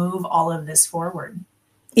move all of this forward.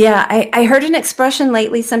 Yeah, I heard an expression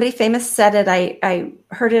lately. Somebody famous said it. I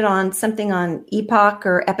heard it on something on Epoch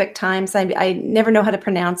or Epic Times. I never know how to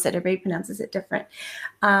pronounce it. Everybody pronounces it different.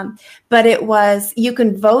 But it was, you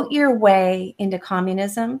can vote your way into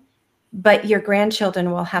communism, but your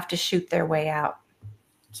grandchildren will have to shoot their way out.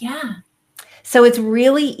 Yeah. So it's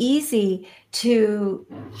really easy to,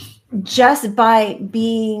 just by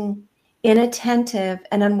being inattentive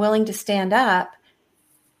and unwilling to stand up,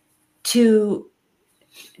 to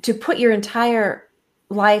put your entire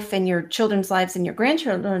life and your children's lives and your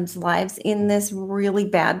grandchildren's lives in this really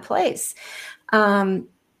bad place.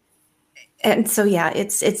 And so, yeah,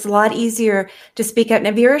 it's a lot easier to speak out.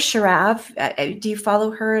 Navira Sharav, do you follow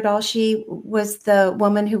her at all? She was the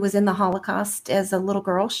woman who was in the Holocaust as a little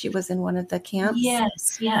girl. She was in one of the camps.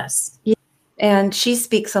 Yes, yes. Yeah. And she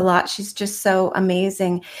speaks a lot. She's just so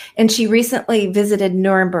amazing. And she recently visited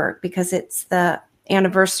Nuremberg because it's the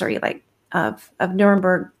anniversary, like of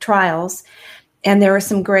Nuremberg trials. And there were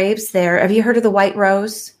some graves there. Have you heard of the White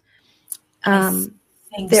Rose? I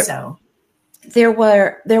think there- so. There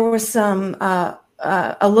was some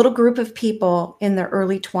a little group of people in their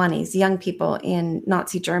early 20s, young people in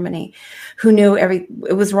Nazi Germany, who knew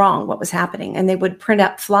it was wrong what was happening, and they would print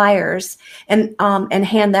up flyers and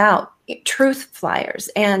hand out truth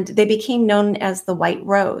flyers, and they became known as the White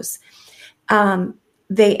Rose.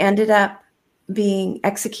 They ended up being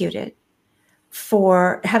executed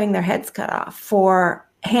for having their heads cut off for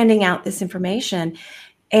handing out this information.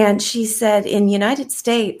 And she said in the United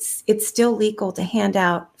States, it's still legal to hand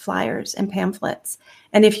out flyers and pamphlets.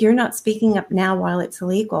 And if you're not speaking up now while it's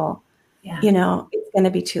illegal, it's going to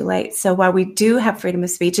be too late. So while we do have freedom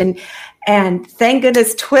of speech, and thank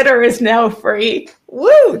goodness Twitter is now free.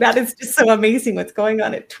 Woo! That is just so amazing what's going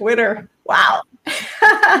on at Twitter. Wow.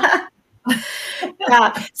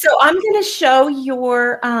 Yeah. So I'm going to show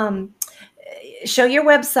your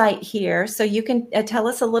website here so you can tell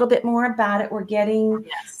us a little bit more about it. We're getting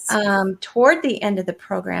toward the end of the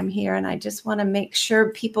program here, and I just want to make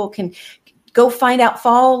sure people can go find out,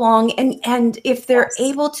 follow along, and if they're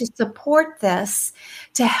able to support this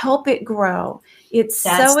to help it grow. That's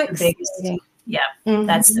so exciting.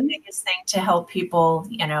 That's the biggest thing to help people.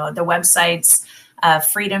 The website's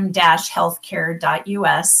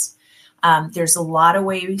freedom-healthcare.us. There's a lot of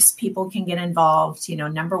ways people can get involved.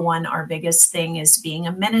 Number one, our biggest thing is being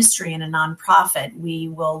a ministry and a nonprofit. We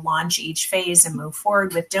will launch each phase and move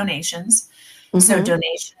forward with donations. So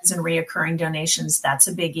donations and reoccurring donations, that's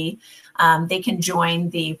a biggie. They can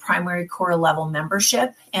join the primary core level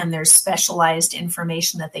membership, and there's specialized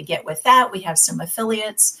information that they get with that. We have some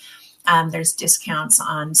affiliates. There's discounts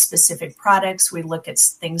on specific products. We look at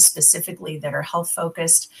things specifically that are health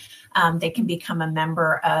focused. They can become a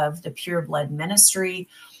member of the Pure Blood Ministry.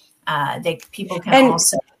 People can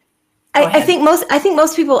also. I think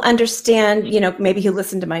most people understand, maybe who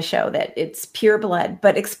listen to my show, that it's Pure Blood.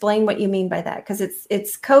 But explain what you mean by that, because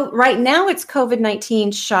right now it's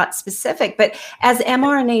COVID-19 shot specific. But as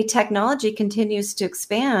mRNA technology continues to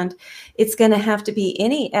expand, it's going to have to be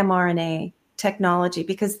any mRNA technology,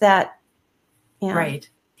 because that. Yeah. Right.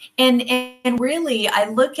 And really, I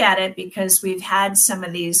look at it because we've had some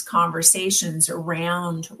of these conversations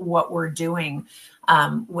around what we're doing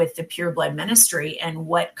with the Pure Blood Ministry and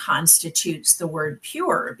what constitutes the word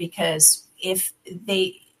pure. Because if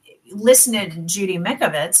they listen to Judy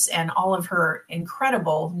Mikovits and all of her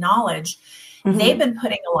incredible knowledge, they've been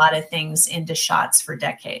putting a lot of things into shots for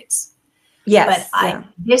decades. Yes. But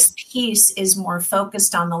this piece is more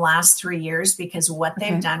focused on the last 3 years, because what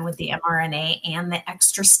they've done with the mRNA and the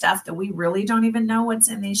extra stuff that we really don't even know what's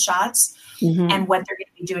in these shots and what they're going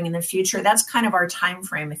to be doing in the future. That's kind of our time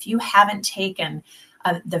frame. If you haven't taken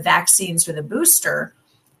the vaccines or the booster,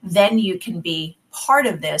 then you can be part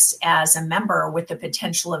of this as a member with the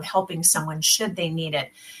potential of helping someone should they need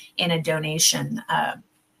it in a donation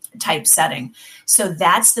type setting. So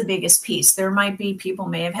that's the biggest piece. There might be people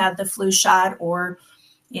may have had the flu shot, or,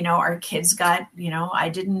 our kids got, I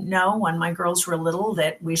didn't know when my girls were little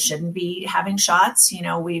that we shouldn't be having shots.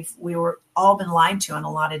 We were all been lied to on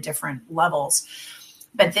a lot of different levels,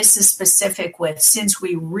 but this is specific with, since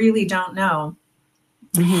we really don't know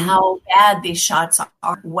how bad these shots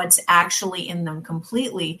are, what's actually in them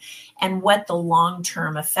completely, and what the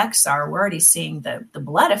long-term effects are. We're already seeing the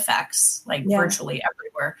blood effects virtually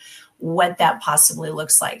everywhere, what that possibly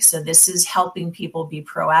looks like. So this is helping people be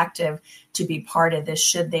proactive to be part of this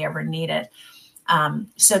should they ever need it.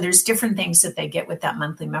 So there's different things that they get with that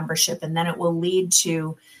monthly membership, and then it will lead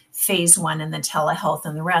to phase one and the telehealth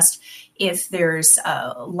and the rest. If there's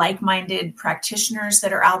like-minded practitioners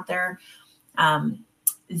that are out there,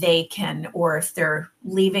 they can, or if they're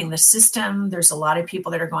leaving the system, there's a lot of people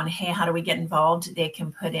that are going, hey, how do we get involved? They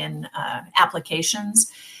can put in applications,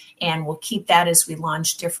 and we'll keep that as we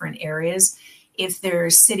launch different areas. If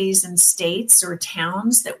there's cities and states or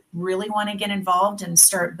towns that really want to get involved and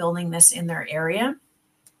start building this in their area,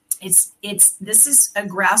 this is a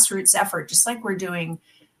grassroots effort, just like we're doing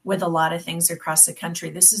with a lot of things across the country.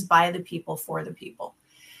 This is by the people, for the people.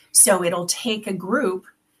 So it'll take a group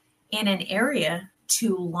in an area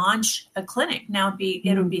to launch a clinic. Now,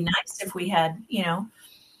 it would be nice if we had,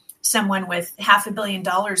 someone with $500 million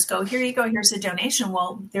go, here you go, here's a donation.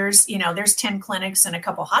 Well, there's 10 clinics and a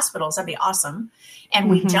couple hospitals. That'd be awesome. And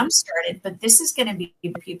we jump started, but this is going to be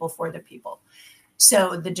the people for the people.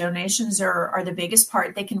 So the donations are the biggest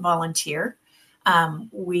part. They can volunteer.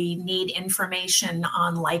 We need information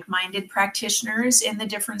on like-minded practitioners in the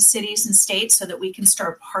different cities and states so that we can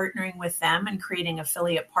start partnering with them and creating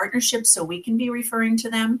affiliate partnerships so we can be referring to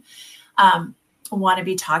them. Want to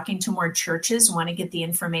be talking to more churches, want to get the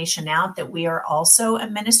information out that we are also a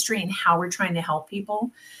ministry and how we're trying to help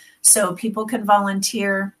people. So people can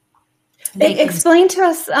volunteer. Explain to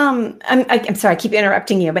us, I'm sorry, I keep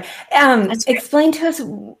interrupting you, but explain to us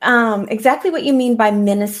exactly what you mean by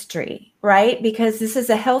ministry, right? Because this is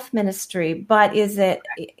a health ministry, but is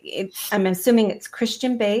I'm assuming it's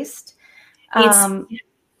Christian-based.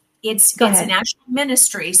 It's an actual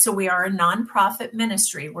ministry. So we are a nonprofit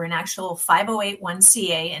ministry. We're an actual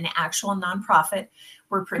 508(1)CA, an actual nonprofit.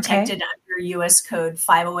 We're protected under U.S. Code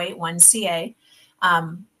 508(1)CA.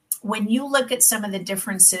 When you look at some of the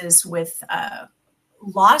differences with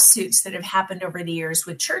lawsuits that have happened over the years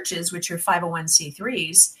with churches, which are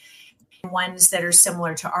 501c3s, ones that are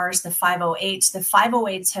similar to ours, the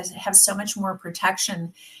 508s have so much more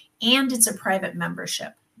protection, and it's a private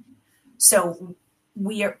membership. So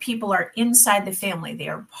people are inside the family. They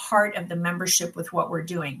are part of the membership with what we're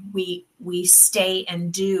doing. We stay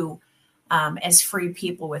and do as free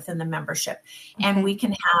people within the membership. And we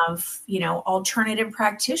can have, alternative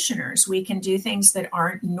practitioners. We can do things that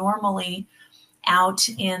aren't normally out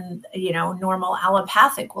in, normal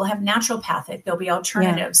allopathic. We'll have naturopathic. There'll be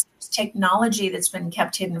alternatives. There's technology that's been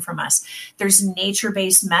kept hidden from us. There's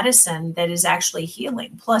nature-based medicine that is actually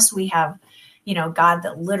healing. Plus we have, God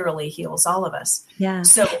that literally heals all of us. Yeah.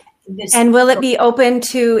 So will it be open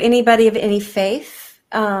to anybody of any faith?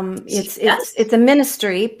 It's a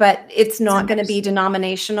ministry, but it's not going to be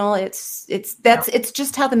denominational. It's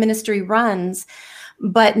just how the ministry runs,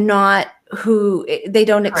 but not who they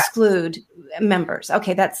don't exclude members.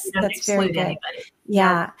 Okay. That's very good. Anybody.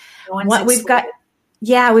 Yeah. We've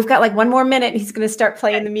got like one more minute. He's going to start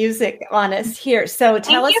playing the music on us here. So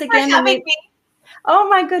tell us again. Oh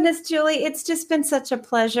my goodness, Julie, it's just been such a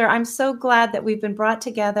pleasure. I'm so glad that we've been brought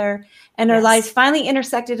together and our lives finally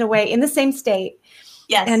intersected away in the same state.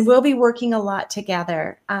 Yes. And we'll be working a lot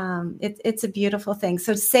together. It's a beautiful thing.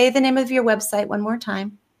 So say the name of your website one more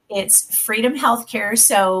time. It's Freedom Healthcare.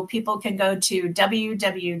 So people can go to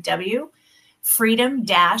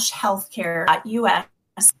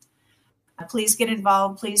www.freedom-healthcare.us. Please get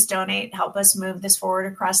involved. Please donate. Help us move this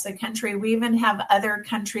forward across the country. We even have other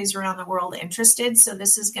countries around the world interested. So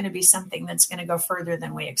this is going to be something that's going to go further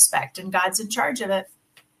than we expect. And God's in charge of it.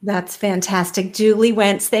 That's fantastic. Julie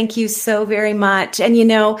Wentz, thank you so very much. And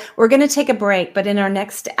we're going to take a break, but in our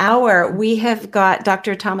next hour, we have got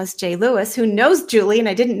Dr. Thomas J. Lewis, who knows Julie, and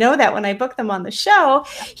I didn't know that when I booked them on the show.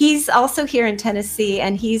 He's also here in Tennessee,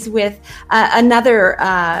 and he's with another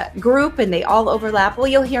group, and they all overlap. Well,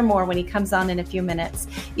 you'll hear more when he comes on in a few minutes.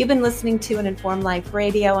 You've been listening to an Informed Life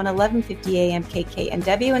Radio on 1150 AM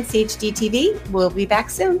KKNW and CHD TV. We'll be back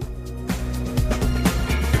soon.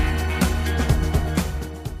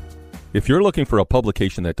 If you're looking for a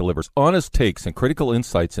publication that delivers honest takes and critical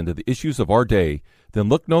insights into the issues of our day, then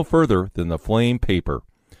look no further than The Flame Paper.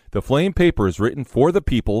 The Flame Paper is written for the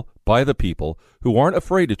people, by the people, who aren't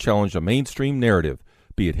afraid to challenge a mainstream narrative,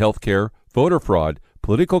 be it healthcare, voter fraud,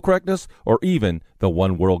 political correctness, or even the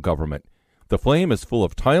one world government. The Flame is full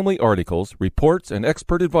of timely articles, reports, and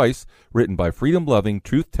expert advice written by freedom-loving,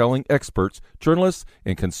 truth-telling experts, journalists,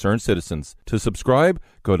 and concerned citizens. To subscribe,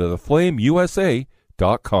 go to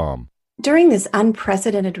theflameusa.com. During this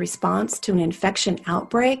unprecedented response to an infection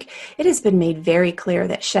outbreak, it has been made very clear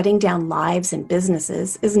that shutting down lives and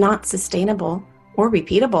businesses is not sustainable or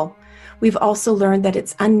repeatable. We've also learned that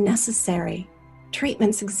it's unnecessary.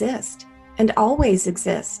 Treatments exist and always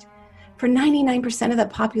exist. For 99% of the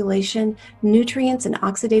population, nutrients and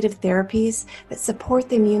oxidative therapies that support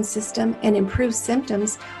the immune system and improve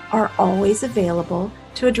symptoms are always available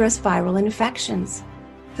to address viral infections.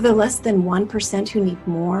 For the less than 1% who need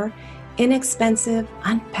more, inexpensive,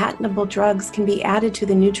 unpatentable drugs can be added to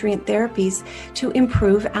the nutrient therapies to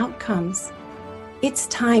improve outcomes. It's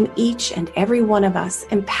time each and every one of us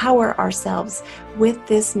empower ourselves with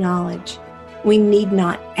this knowledge. We need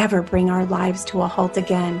not ever bring our lives to a halt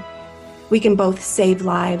again. We can both save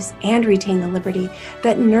lives and retain the liberty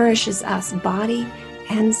that nourishes us body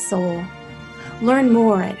and soul. Learn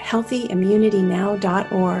more at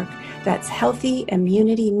healthyimmunitynow.org. That's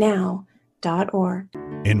healthyimmunitynow.org.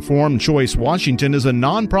 Informed Choice Washington is a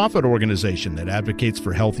nonprofit organization that advocates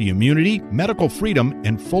for healthy immunity, medical freedom,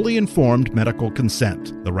 and fully informed medical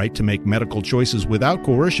consent. The right to make medical choices without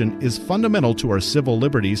coercion is fundamental to our civil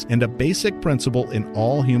liberties and a basic principle in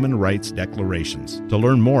all human rights declarations. To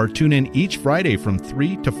learn more, tune in each Friday from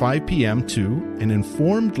 3 to 5 p.m. to An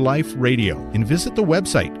Informed Life Radio and visit the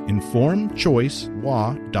website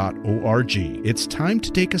informedchoicewa.org. It's time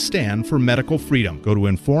to take a stand for medical freedom. Go to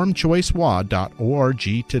informedchoicewa.org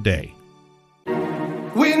today.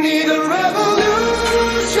 We need a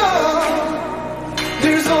revolution.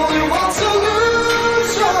 There's only one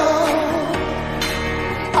solution.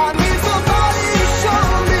 I need somebody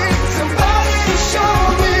to show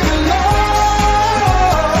me the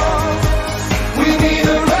love. We need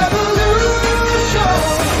a revolution.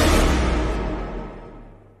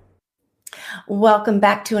 Welcome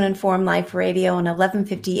back to An Informed Life Radio on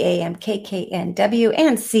 1150 AM KKNW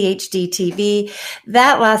and CHD TV.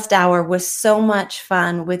 That last hour was so much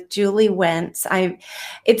fun with Julie Wentz.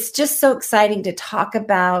 It's just so exciting to talk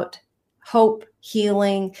about hope,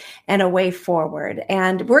 healing, and a way forward.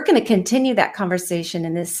 And we're going to continue that conversation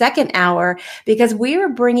in this second hour because we are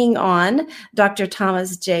bringing on Dr.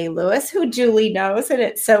 Thomas J. Lewis, who Julie knows. And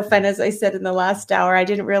it's so fun, as I said in the last hour, I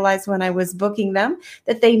didn't realize when I was booking them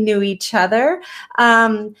that they knew each other.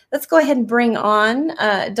 Let's go ahead and bring on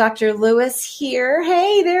Dr. Lewis here.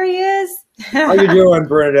 Hey, there he is. How you doing,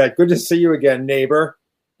 Bernadette? Good to see you again, neighbor.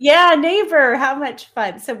 Yeah, neighbor. How much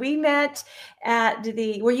fun. So we met at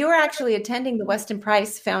you were actually attending the Weston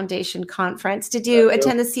Price Foundation conference. Did you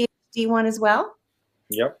attend the CHD one as well?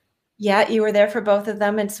 Yep. Yeah, you were there for both of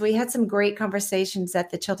them. And so we had some great conversations at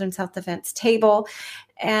the Children's Health Events table.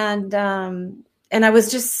 And I was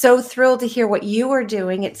just so thrilled to hear what you were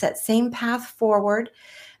doing. It's that same path forward,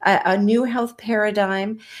 a new health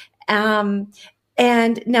paradigm.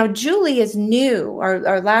 And now Julie is new,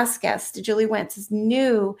 our last guest, Julie Wentz, is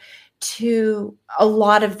new to a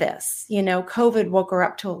lot of this. You know, COVID woke her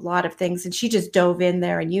up to a lot of things, and she just dove in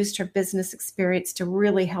there and used her business experience to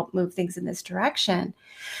really help move things in this direction.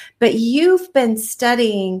 But you've been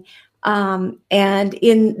studying and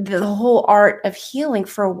in the whole art of healing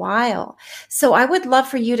for a while. So I would love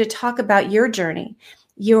for you to talk about your journey,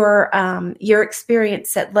 your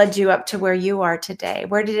experience that led you up to where you are today.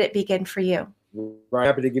 Where did it begin for you? I'm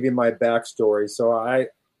happy to give you my backstory. So I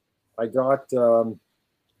got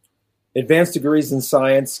advanced degrees in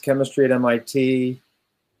science, chemistry at MIT,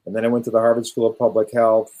 and then I went to the Harvard School of Public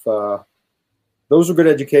Health. Those were good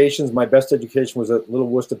educations. My best education was at Little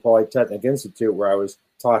Worcester Polytechnic Institute, where I was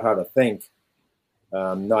taught how to think,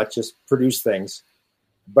 not just produce things.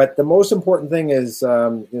 But the most important thing is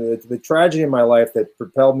the tragedy in my life that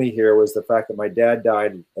propelled me here was the fact that my dad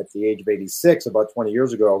died at the age of 86, about 20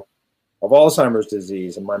 years ago, of Alzheimer's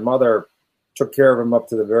disease. And my mother took care of him up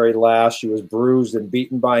to the very last. She was bruised and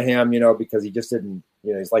beaten by him, because he just didn't,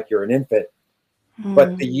 he's like, you're an infant.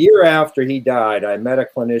 But the year after he died, I met a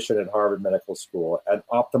clinician at Harvard Medical School, an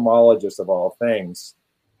ophthalmologist of all things,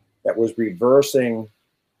 that was reversing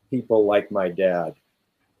people like my dad.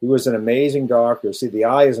 He was an amazing doctor. See, the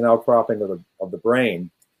eye is an outcropping of the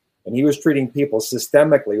brain, and he was treating people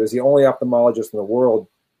systemically. He was the only ophthalmologist in the world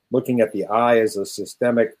looking at the eye as a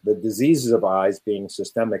systemic, the diseases of eyes being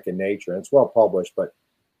systemic in nature. And it's well published, but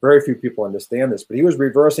very few people understand this. But he was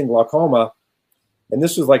reversing glaucoma, and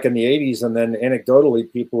this was like in the 80s. And then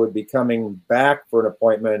anecdotally, people would be coming back for an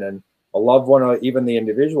appointment, and a loved one, or even the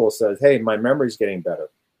individual, says, "Hey, my memory's getting better."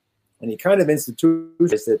 And he kind of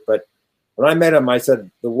institutionalized it. But when I met him, I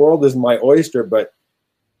said, the world is my oyster. But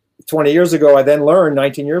 20 years ago, I then learned,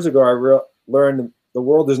 19 years ago, I learned the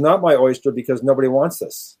world is not my oyster because nobody wants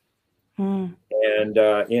this. And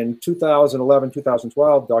in 2011,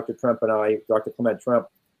 2012, Dr. Clement Tremp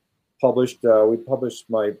published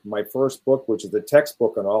my first book, which is the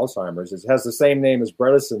textbook on Alzheimer's. It has the same name as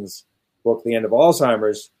Bredesen's book, The End of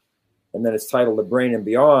Alzheimer's, and then it's titled The Brain and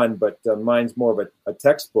Beyond, but mine's more of a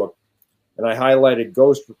textbook. And I highlighted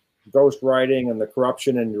ghost writing and the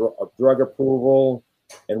corruption in drug approval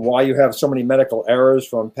and why you have so many medical errors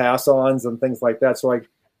from pass-ons and things like that. So I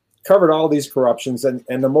covered all these corruptions. And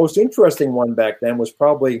the most interesting one back then was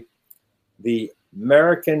probably the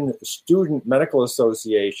American Student Medical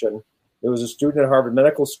Association. There was a student at Harvard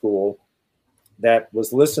Medical School that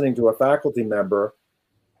was listening to a faculty member,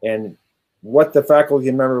 and what the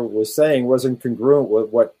faculty member was saying wasn't congruent with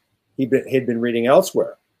what he'd been reading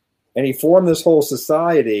elsewhere. And he formed this whole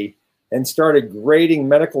society and started grading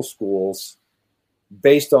medical schools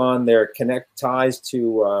based on their ties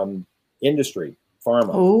to industry,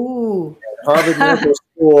 pharma. Ooh. Harvard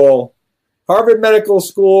Medical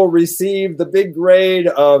School received the big grade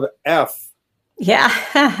of F Yeah.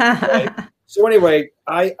 Right? So anyway,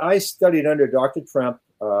 I studied under Dr. Tremp,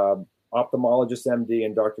 ophthalmologist MD,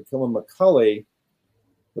 and Dr. Killen McCulley,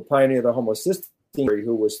 the pioneer of the homocysteine theory,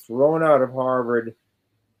 who was thrown out of Harvard,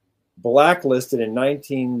 blacklisted in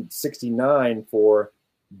 1969 for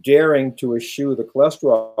daring to eschew the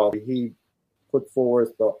cholesterol. He put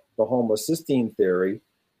forth the homocysteine theory.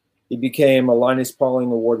 He became a Linus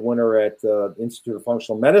Pauling Award winner at the Institute of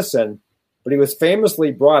Functional Medicine, but he was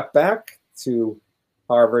famously brought back to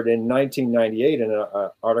Harvard in 1998 in an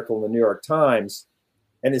article in the New York Times,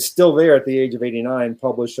 and is still there at the age of 89,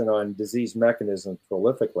 publishing on disease mechanisms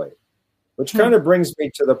prolifically, which kind of brings me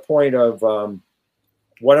to the point of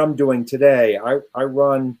what I'm doing today. I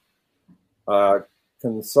run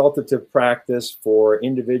consultative practice for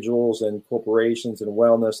individuals and corporations and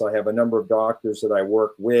wellness. I have a number of doctors that I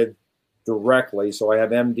work with directly. So I have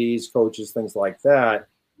MDs, coaches, things like that.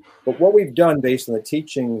 But what we've done based on the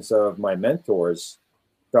teachings of my mentors,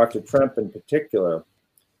 Dr. Tremp in particular,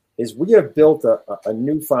 is we have built a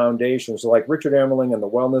new foundation. So like Richard Emmerling and the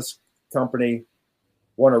Wellness Company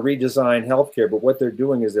want to redesign healthcare, but what they're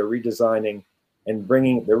doing is they're redesigning and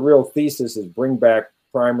bringing, the real thesis is bring back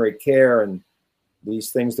primary care and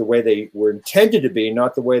these things the way they were intended to be,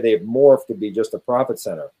 not the way they've morphed to be just a profit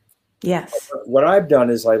center. Yes. What I've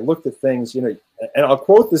done is I looked at things, and I'll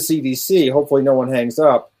quote the CDC, hopefully no one hangs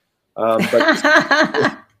up, but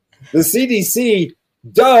the CDC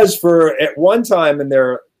does at one time in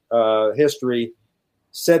their history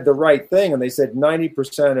said the right thing, and they said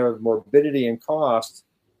 90% of morbidity and cost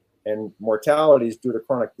and mortality is due to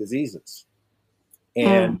chronic diseases.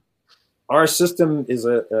 And our system is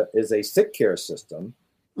a sick care system.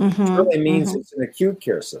 Which really means it's an acute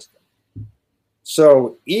care system.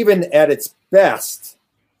 So even at its best,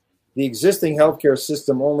 the existing healthcare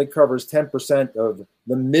system only covers 10% of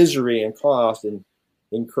the misery and cost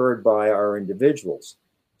incurred by our individuals.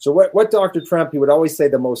 So what Dr. Tremp, he would always say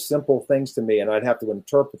the most simple things to me, and I'd have to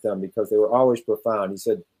interpret them because they were always profound. He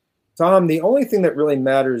said, Tom, the only thing that really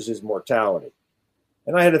matters is mortality.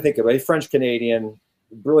 And I had to think of a French-Canadian,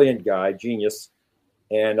 brilliant guy, genius.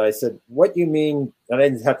 And I said, what you mean? And I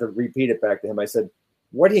didn't have to repeat it back to him. I said,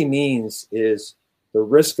 what he means is the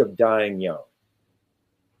risk of dying young.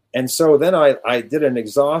 And so then I did an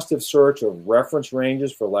exhaustive search of reference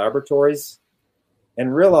ranges for laboratories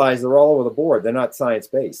and realized they're all over the board. They're not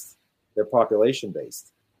science-based. They're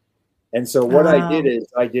population-based. And so what I did is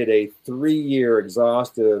I did a 3-year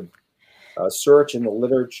exhaustive search in the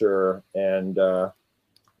literature and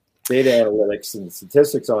data analytics and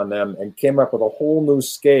statistics on them and came up with a whole new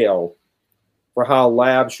scale for how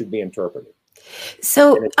labs should be interpreted.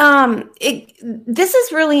 So this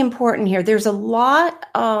is really important here. There's a lot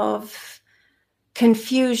of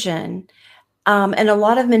confusion and a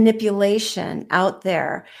lot of manipulation out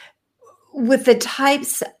there with the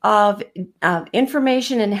types of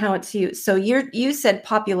information and how it's used. So you said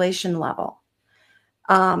population level.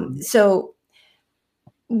 So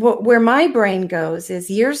where my brain goes is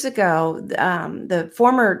years ago, the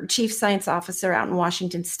former chief science officer out in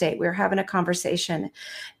Washington State, we were having a conversation.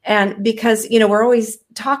 And because, we're always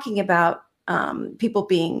talking about people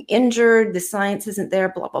being injured, the science isn't there,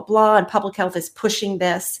 blah, blah, blah. And public health is pushing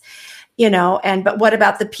this, but what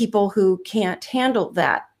about the people who can't handle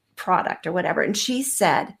that product or whatever? And she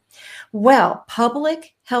said, well,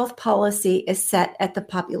 public health policy is set at the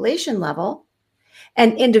population level.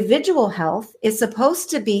 And individual health is supposed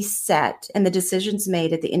to be set and the decisions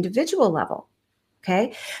made at the individual level.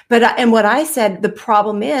 Okay. And what I said, the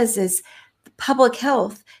problem is public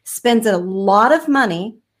health spends a lot of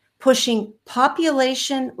money pushing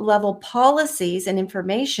population level policies and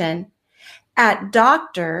information at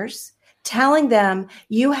doctors, telling them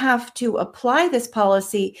you have to apply this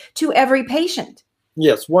policy to every patient.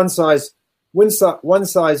 Yes. One size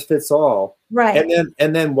fits all. Right.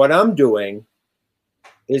 And then what I'm doing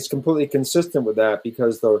is completely consistent with that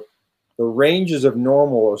because the ranges of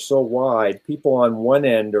normal are so wide. People on one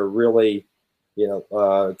end are really,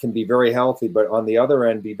 can be very healthy, but on the other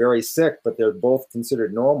end be very sick, but they're both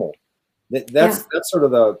considered normal. That's sort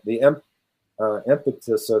of the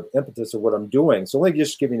impetus of what I'm doing. So let me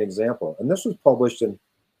just give you an example. And this was published in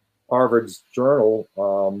Harvard's journal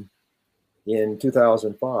in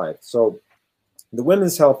 2005. So the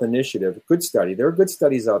Women's Health Initiative, good study. There are good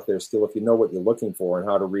studies out there still if you know what you're looking for and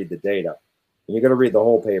how to read the data. And you're going to read the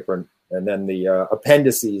whole paper and then the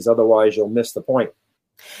appendices, otherwise you'll miss the point.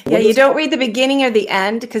 Yeah, you don't read the beginning or the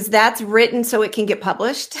end because that's written so it can get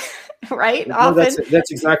published, right? No, that's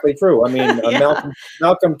exactly true. I mean,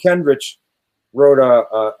 Malcolm Kendrich wrote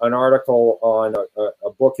an article on a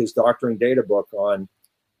book, his doctoring data book, on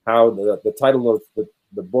how the title of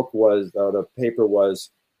the book was, the paper was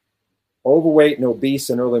Overweight and Obese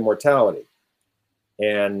and Early Mortality.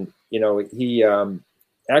 And, he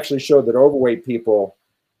actually showed that overweight people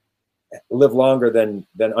live longer than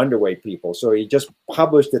underweight people. So he just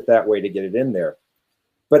published it that way to get it in there.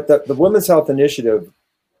 But the Women's Health Initiative,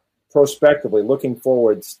 prospectively, looking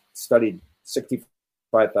forward, studied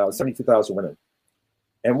 72,000 women.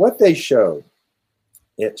 And what they showed,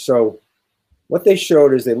 what they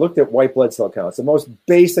showed is they looked at white blood cell counts, the most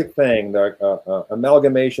basic thing, the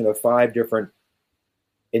amalgamation of 5 different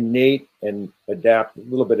innate and a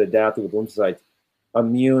little bit adaptive with lymphocytes,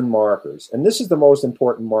 immune markers. And this is the most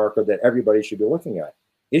important marker that everybody should be looking at.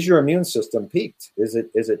 Is your immune system peaked? Is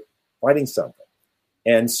it fighting something?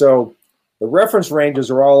 And so the reference ranges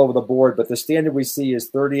are all over the board, but the standard we see is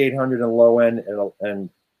 3,800 in low end and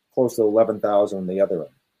close to 11,000 on the other end.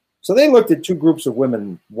 So they looked at 2 groups of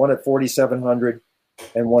women, one at 4,700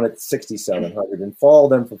 and one at 6,700, and followed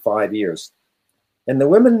them for 5 years. And the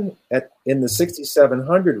women in the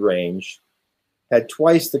 6,700 range had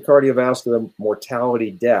twice the cardiovascular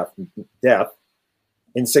mortality death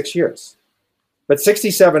in 6 years. But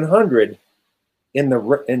 6,700 in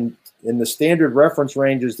the standard reference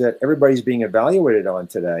ranges that everybody's being evaluated on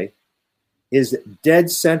today is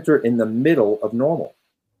dead center in the middle of normal.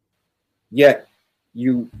 Yet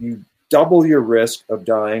you double your risk of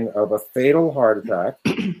dying of a fatal heart attack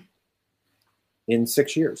in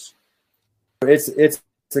 6 years. It's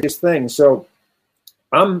a thing. So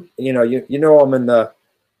I'm I'm in the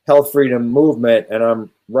health freedom movement, and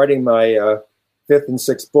I'm writing my 5th and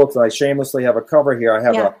 6th books. And I shamelessly have a cover here. I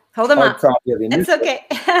have a hard copy of the It's okay.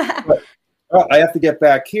 But, I have to get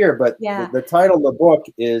back here, but the title of the book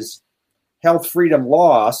is Health Freedom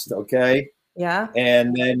Lost. Okay. Yeah.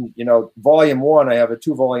 And then, volume 1, I have a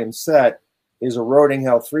 2-volume set, is Eroding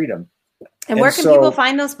Health Freedom. And where can people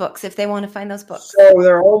find those books if they want to find those books? So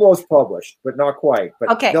they're almost published, but not quite. But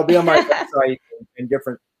okay. They'll be on my website in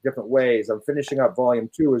different ways. I'm finishing up volume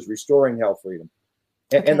 2, is Restoring Health Freedom.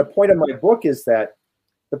 And the point of my book is that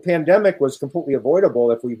the pandemic was completely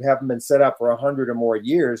avoidable if we haven't been set up for 100 or more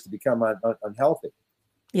years to become unhealthy.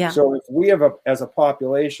 Yeah. So if we as a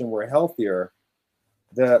population, were healthier,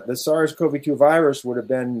 the SARS-CoV-2 virus would have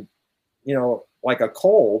been, like a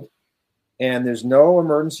cold, and there's no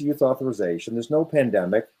emergency use authorization, there's no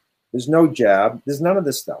pandemic, there's no jab, there's none of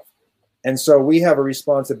this stuff. And so we have a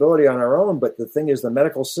responsibility on our own, but the thing is, the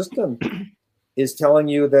medical system is telling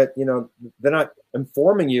you that, they're not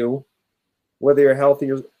informing you whether you're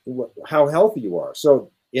healthy or how healthy you are.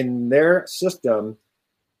 So in their system,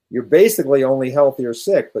 you're basically only healthy or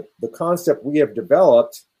sick, but the concept we have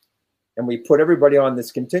developed, and we put everybody on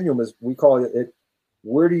this continuum, is we call it,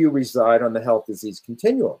 where do you reside on the health disease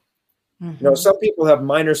continuum? Mm-hmm. Some people have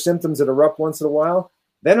minor symptoms that erupt once in a while.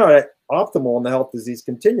 They're not optimal in the health disease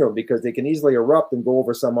continuum because they can easily erupt and go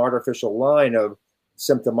over some artificial line of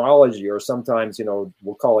symptomology, or sometimes,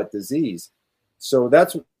 we'll call it disease. So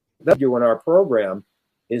that's what we do in our program,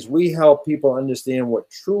 is we help people understand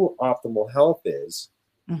what true optimal health is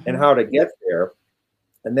and how to get there.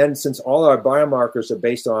 And then, since all our biomarkers are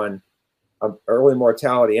based on an early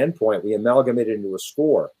mortality endpoint, we amalgamate it into a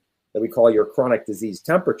score that we call your chronic disease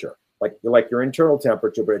temperature, like your internal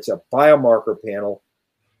temperature, but it's a biomarker panel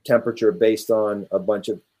temperature based on a bunch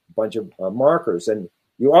of markers. And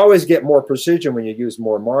you always get more precision when you use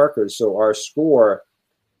more markers. So our score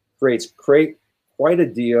creates quite a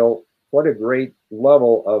great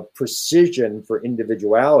level of precision for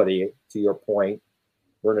individuality, to your point,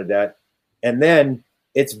 Bernadette. And then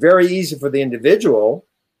it's very easy for the individual,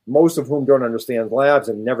 most of whom don't understand labs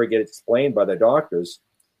and never get explained by their doctors,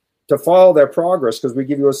 to follow their progress, because we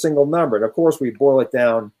give you a single number. And of course, we boil it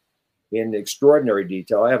down in extraordinary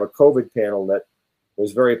detail. I have a COVID panel that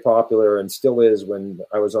was very popular and still is when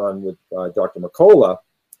I was on with Dr. Mercola.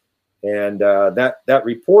 And that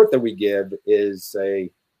report that we give is a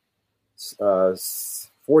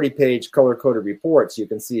 40-page color-coded report, so you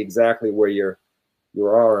can see exactly where you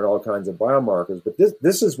are on all kinds of biomarkers. But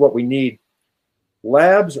this is what we need.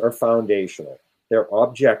 Labs are foundational. They're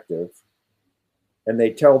objective, and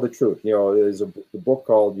they tell the truth. There's a book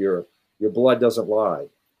called Your Blood Doesn't Lie.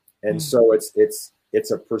 And so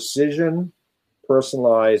it's a precision,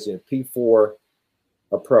 personalized, P4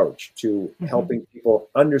 approach to helping people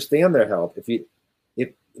understand their health.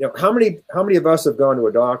 How many of us have gone to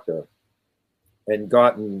a doctor and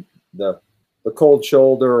gotten the cold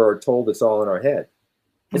shoulder or told it's all in our head?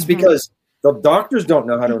 It's because the doctors don't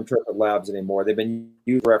know how to interpret labs anymore. They've been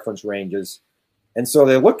using reference ranges. And so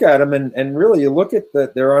they look at them and really you look at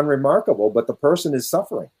that they're unremarkable, but the person is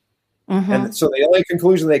suffering. And so the only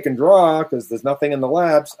conclusion they can draw, because there's nothing in the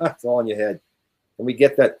labs, it's all in your head. And we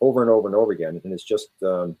get that over and over and over again, and it's just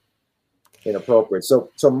inappropriate.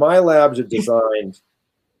 So my labs are designed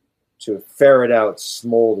to ferret out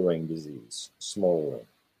smoldering disease,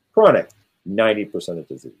 chronic, 90% of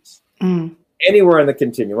disease. Anywhere in the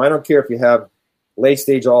continuum. I don't care if you have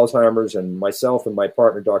late-stage Alzheimer's, and myself and my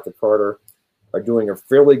partner, Dr. Carter, are doing a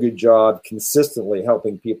fairly good job consistently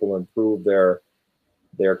helping people improve their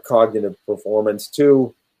cognitive performance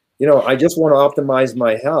too. I just want to optimize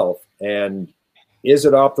my health, and is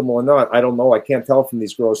it optimal or not? I don't know. I can't tell from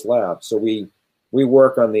these gross labs. So we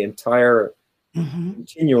work on the entire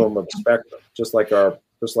continuum of spectrum, just like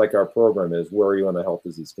our program is. Where are you on the health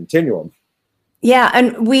disease continuum? Yeah,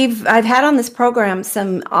 and I've had on this program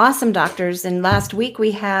some awesome doctors, and last week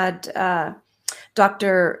we had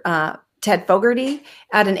Dr. Ted Fogarty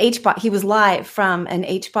at an HBOT. He was live from an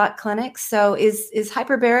HBOT clinic. So is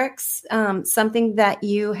hyperbarics something that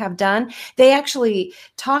you have done? They actually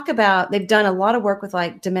talk about, they've done a lot of work with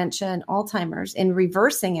like dementia and Alzheimer's in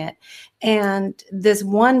reversing it. And this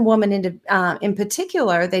one woman in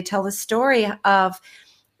particular, they tell the story of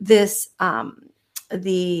this,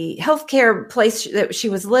 the healthcare place that she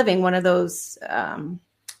was living, one of those,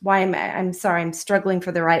 I'm sorry, I'm struggling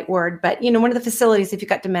for the right word, but one of the facilities, if you've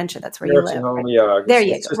got dementia, that's where you live. Home, right? Yeah, there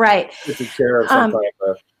you go. Right. Care of some type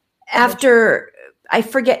of after, I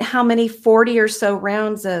forget how many 40 or so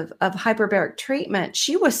rounds of hyperbaric treatment,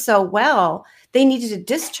 she was so well, they needed to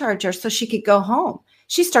discharge her so she could go home.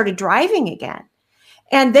 She started driving again.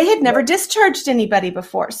 And they had never discharged anybody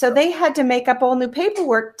before. So they had to make up all new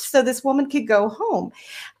paperwork so this woman could go home.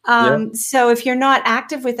 So if you're not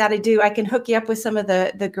active with that, I can hook you up with some of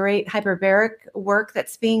the great hyperbaric work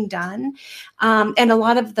that's being done. And a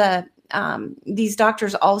lot of these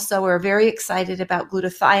doctors also are very excited about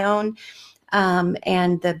glutathione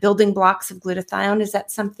and the building blocks of glutathione. Is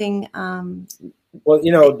that something?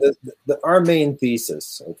 Well, our main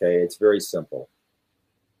thesis, okay, it's very simple.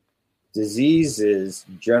 Disease is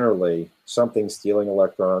generally something stealing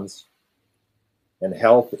electrons, and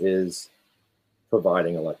health is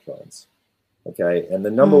providing electrons. Okay, and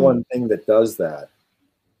the number one thing that does that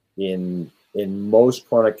in most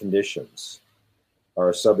chronic conditions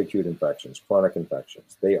are subacute infections, chronic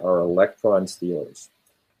infections. They are electron stealers.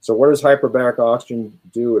 So what does hyperbaric oxygen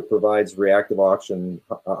do? It provides reactive oxygen,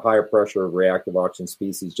 a higher pressure reactive oxygen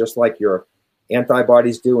species, just like your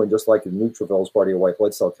antibodies do, and just like your neutrophils, part of your white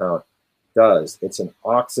blood cell count, does. It's an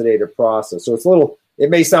oxidative process. So it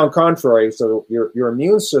may sound contrary. So your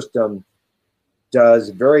immune system does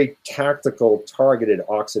very tactical, targeted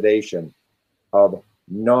oxidation of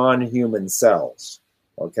non-human cells,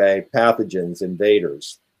 okay, pathogens,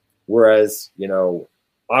 invaders. Whereas,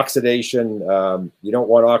 oxidation, you don't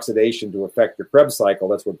want oxidation to affect your Krebs cycle.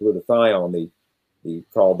 That's what glutathione, the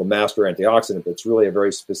called the master antioxidant. It's really a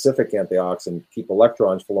very specific antioxidant, keep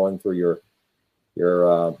electrons flowing through your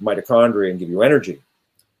mitochondria and give you energy.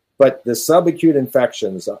 But the subacute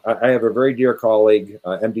infections, I have a very dear colleague,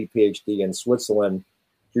 MD, PhD in Switzerland,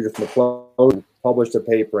 Judith McClellan, published a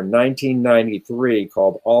paper in 1993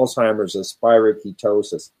 called Alzheimer's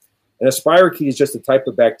Spirochetosis. And a spirochete is just a type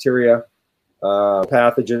of bacteria,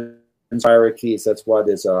 pathogen spirochetes. That's why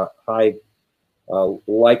there's a high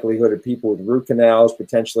likelihood of people with root canals,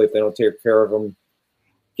 potentially if they don't take care of them,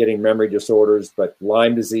 getting memory disorders. But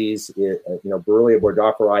Lyme disease, Borrelia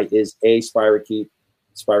burgdorferi is a spirochete.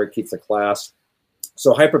 Spirochete's a class.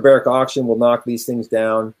 So hyperbaric oxygen will knock these things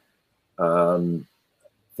down.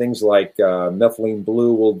 Things like methylene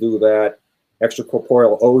blue will do that.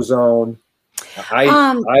 Extracorporeal ozone.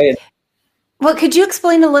 Well, could you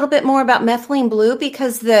explain a little bit more about methylene blue?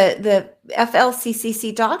 Because the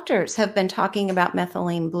FLCCC doctors have been talking about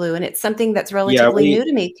methylene blue, and it's something that's relatively new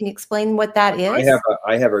to me. Can you explain what that is?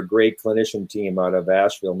 I have a great clinician team out of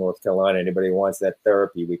Asheville, North Carolina. Anybody who wants that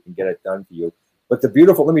therapy, we can get it done for you. But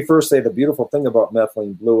let me first say the beautiful thing about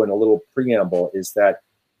methylene blue, and a little preamble, is that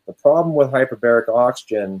the problem with hyperbaric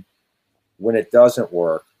oxygen when it doesn't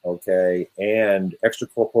work, okay, and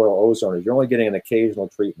extracorporeal ozone is you're only getting an occasional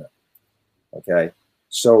treatment. Okay,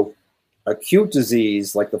 so acute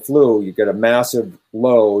disease like the flu, you get a massive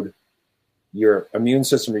load, your immune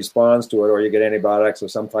system responds to it, or you get antibiotics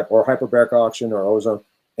of some type, or hyperbaric oxygen or ozone,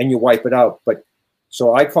 and you wipe it out. But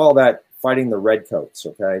so I call that fighting the redcoats.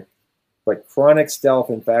 Okay, but chronic stealth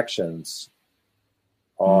infections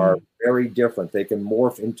are very different. They can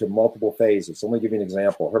morph into multiple phases. Let me give you an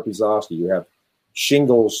example. Herpes zoster, you have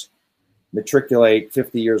shingles matriculate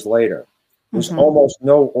 50 years later. There's almost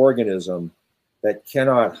no organism that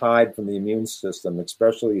cannot hide from the immune system,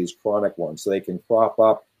 especially these chronic ones. So they can crop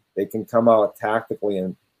up, they can come out tactically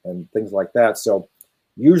and things like that. So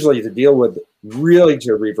usually to deal with really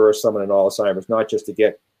to reverse someone in Alzheimer's, not just to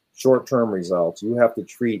get short-term results. You have to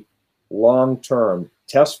treat long-term,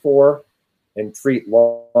 test for and treat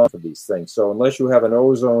long for these things. So unless you have an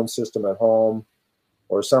ozone system at home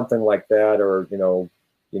or something like that, or you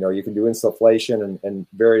can do insufflation and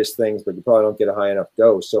various things, but you probably don't get a high enough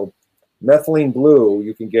dose. So methylene blue,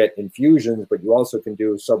 you can get infusions, but you also can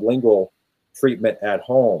do sublingual treatment at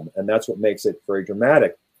home, and that's what makes it very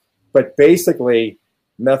dramatic. But basically,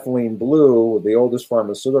 methylene blue, the oldest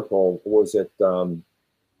pharmaceutical, was at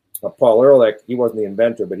Paul Ehrlich. He wasn't the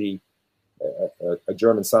inventor, but a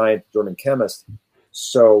German chemist.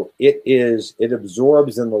 So it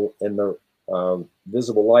absorbs in the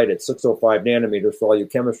visible light at 605 nanometers for all you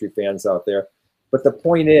chemistry fans out there. But the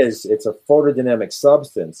point is, it's a photodynamic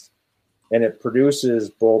substance, and it produces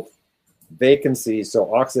both vacancies, so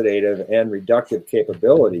oxidative and reductive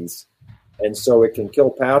capabilities. And so it can kill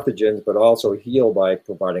pathogens, but also heal by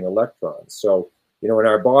providing electrons. So, in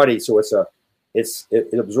our body, so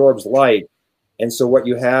it absorbs light. And so what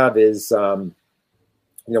you have is,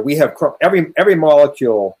 we have every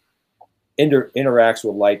molecule interacts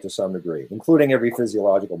with light to some degree, including every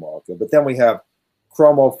physiological molecule. But then we have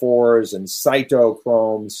chromophores and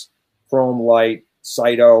cytochromes, chrome light,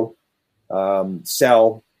 cyto,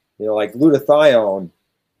 cell. Like glutathione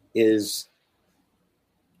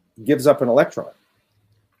gives up an electron.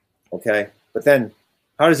 Okay, but then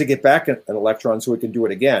how does it get back an electron so we can do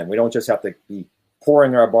it again? We don't just have to be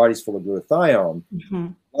pouring our bodies full of glutathione. Mm-hmm.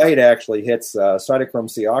 Light actually hits cytochrome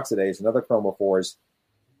C oxidase and other chromophores,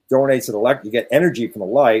 donates an electron. You get energy from the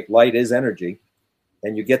light. Light is energy,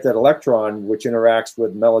 and you get that electron which interacts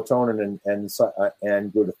with melatonin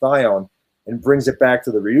and glutathione and brings it back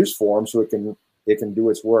to the reduced form so it can do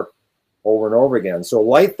its work over and over again. So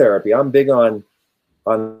light therapy, I'm big on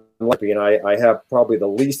light therapy, and I have probably the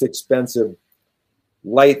least expensive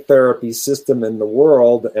light therapy system in the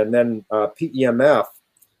world. And then PEMF,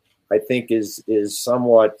 I think, is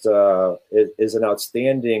somewhat is an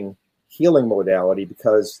outstanding healing modality,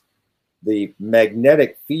 because the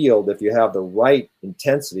magnetic field, if you have the right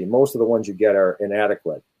intensity, most of the ones you get are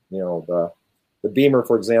inadequate. The Beamer,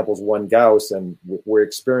 for example, is 1 Gauss, and we're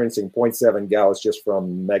experiencing 0.7 Gauss just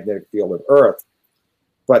from magnetic field of Earth.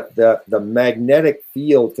 But the magnetic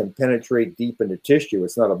field can penetrate deep into tissue.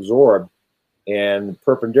 It's not absorbed, and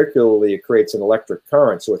perpendicularly it creates an electric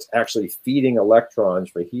current. So it's actually feeding electrons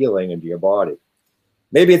for healing into your body.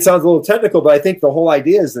 Maybe it sounds a little technical, but I think the whole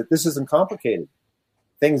idea is that this isn't complicated.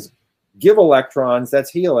 Things give electrons, that's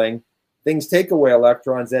healing. Things take away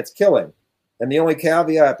electrons, that's killing. And the only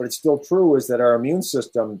caveat, but it's still true, is that our immune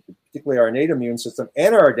system, particularly our innate immune system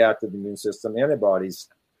and our adaptive immune system, antibodies,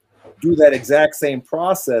 do that exact same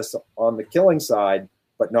process on the killing side,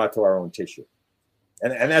 but not to our own tissue.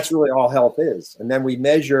 And that's really all health is. And then we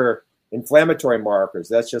measure inflammatory markers.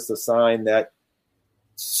 That's just a sign that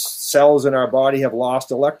cells in our body have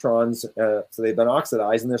lost electrons, so they've been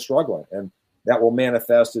oxidized and they're struggling. And that will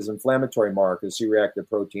manifest as inflammatory markers, C-reactive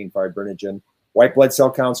protein, fibrinogen. White blood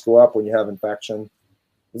cell counts go up when you have infection.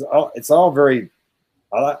 It's all very,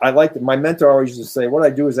 I like that. My mentor always used to say, what I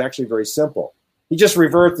do is actually very simple. He was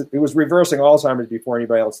reversing Alzheimer's before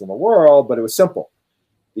anybody else in the world, but it was simple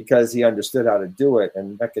because he understood how to do it.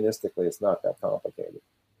 And mechanistically, it's not that complicated.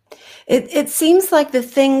 It seems like the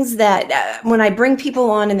things that when I bring people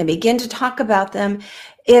on and they begin to talk about them,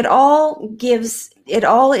 it all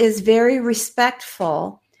is very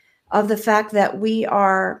respectful of the fact that we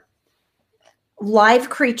are live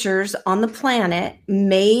creatures on the planet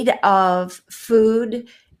made of food,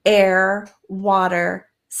 air, water,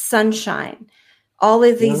 sunshine, all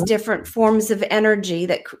of these different forms of energy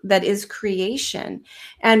that is creation.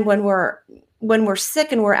 And when we're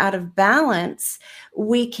sick and we're out of balance,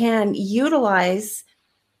 we can utilize,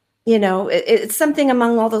 it's something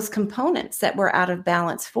among all those components that we're out of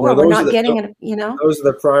balance for. We're not getting it, Those are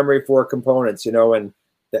the primary 4 components, and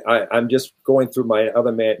I'm just going through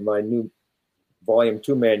my new Volume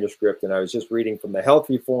 2 manuscript, and I was just reading from the Health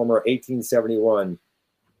Reformer, 1871.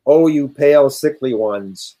 Oh, you pale, sickly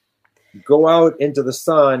ones, go out into the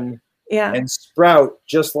sun and sprout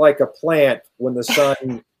just like a plant when the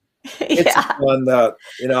sun hits on the,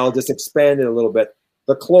 I'll just expand it a little bit.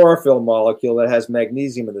 The chlorophyll molecule that has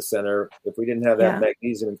magnesium in the center, if we didn't have that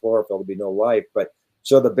magnesium in chlorophyll, there'd be no life. But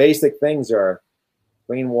so the basic things are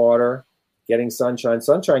clean water, getting sunshine.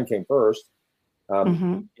 Sunshine came first.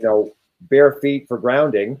 Bare feet for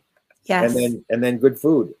grounding, and then good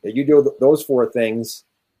food. You do those 4 things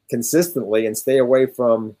consistently and stay away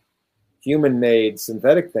from human-made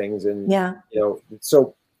synthetic things. And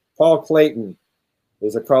so Paul Clayton,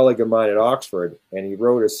 is a colleague of mine at Oxford, and he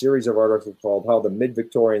wrote a series of articles called "How the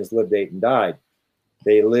Mid-Victorians Lived, Ate, and Died."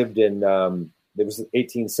 They lived in it was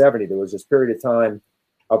 1870. There was this period of time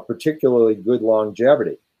of particularly good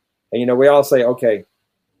longevity, and we all say, okay,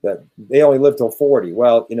 that they only lived till 40.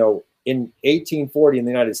 Well, in 1840 in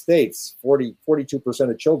the United States, 42%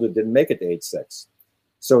 of children didn't make it to age 6.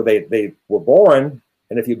 So they were born,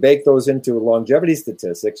 and if you bake those into longevity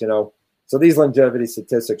statistics, so these longevity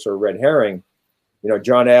statistics are a red herring.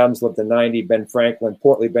 John Adams lived to 90,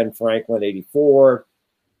 Portly Ben Franklin, 84,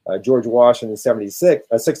 George Washington,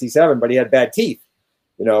 67, but he had bad teeth,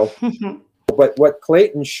 But what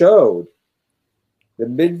Clayton showed, the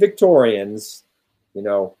mid-Victorians,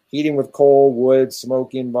 heating with coal, wood,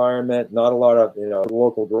 smoky environment, not a lot of,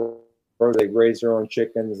 local growers. They raised their own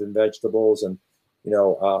chickens and vegetables. And,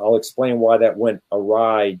 I'll explain why that went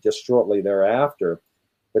awry just shortly thereafter.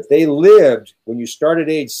 But they lived, when you start at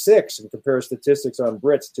age 6 and compare statistics on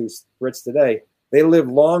Brits to Brits today, they lived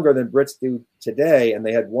longer than Brits do today, and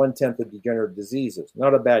they had 1/10 of degenerative diseases.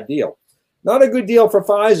 Not a bad deal. Not a good deal for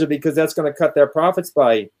Pfizer, because that's going to cut their profits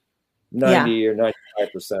by 90 or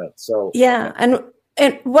 95%. So yeah, and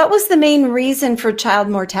what was the main reason for child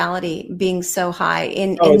mortality being so high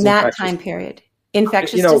in that time period?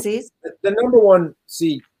 Infectious disease? The number one,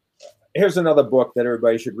 here's another book that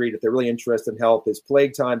everybody should read if they're really interested in health, is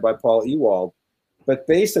Plague Time by Paul Ewald. But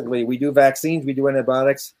basically, we do vaccines, we do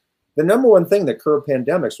antibiotics. The number one thing that curbed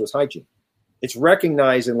pandemics was hygiene. It's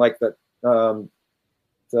recognizing, like the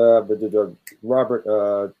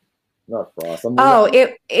Robert, not Frost.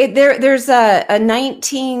 There's a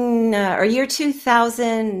 19 or year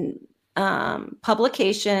 2000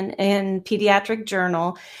 publication in Pediatric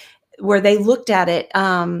Journal where they looked at it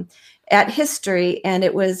at history, and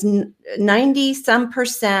it was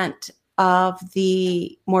 90% of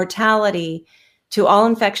the mortality to all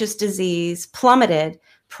infectious disease plummeted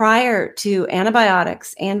prior to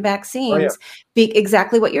antibiotics and vaccines.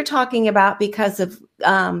 Exactly what you're talking about, because of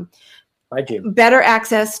hygiene, better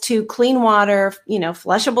access to clean water,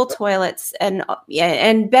 flushable toilets, and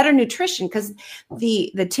better nutrition, because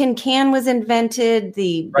the tin can was invented,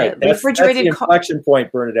 the refrigerated. That's the inflection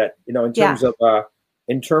point, Bernadette.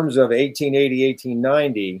 In terms of 1880,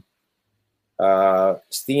 1890,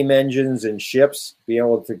 steam engines and ships being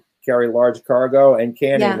able to carry large cargo, and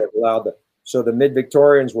canning that allowed the. So the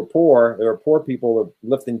mid-Victorians were poor. There were poor people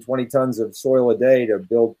lifting 20 tons of soil a day to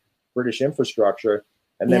build British infrastructure.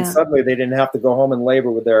 And then suddenly they didn't have to go home and labor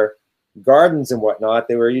with their gardens and whatnot.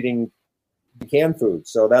 They were eating canned food.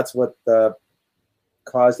 So that's what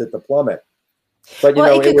caused it to plummet. But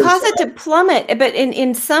it could cause it to plummet. But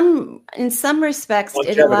in some respects,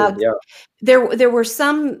 it allowed. Yeah. There were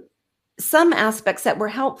some aspects that were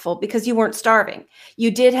helpful, because you weren't starving.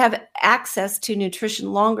 You did have access to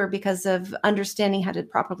nutrition longer because of understanding how to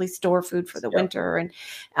properly store food for the winter and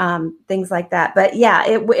things like that. But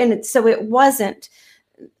so it wasn't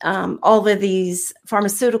all of these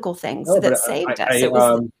pharmaceutical things that saved us.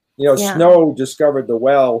 Snow discovered the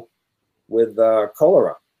well with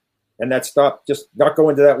cholera, and that stopped. Just not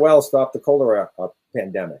going to that well stopped the cholera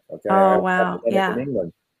pandemic. Okay. Oh wow! In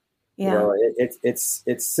England. Yeah.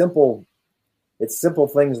 It's simple. It's simple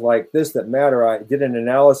things like this that matter. I did an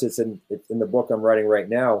analysis in the book I'm writing right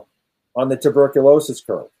now on the tuberculosis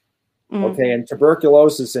curve. Mm-hmm. Okay, and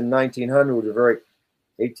tuberculosis in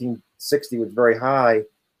 1860 was very high,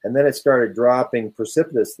 and then it started dropping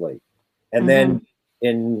precipitously. And then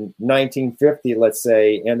in 1950, let's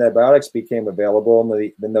say, antibiotics became available, and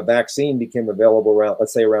then the vaccine became available around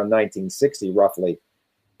 1960, roughly.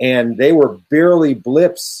 And they were barely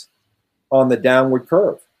blips on the downward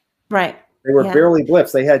curve. Right. They were barely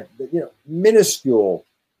blips. They had, minuscule.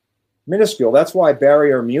 That's why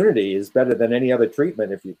barrier immunity is better than any other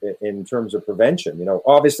treatment in terms of prevention.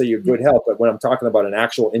 Obviously your good health, but when I'm talking about an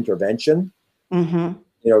actual intervention,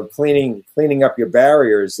 cleaning up your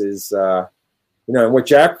barriers is, what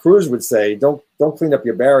Jack Cruz would say, don't clean up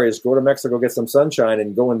your barriers. Go to Mexico, get some sunshine,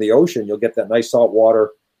 and go in the ocean. You'll get that nice salt water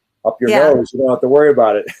up your nose. You don't have to worry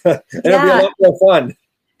about it. And it'll be a lot more fun.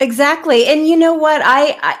 Exactly. And you know what?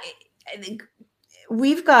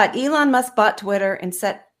 We've got Elon Musk bought Twitter and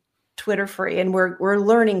set Twitter free, and we're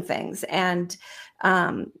learning things. And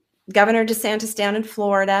Governor DeSantis down in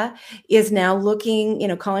Florida is now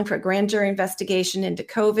calling for a grand jury investigation into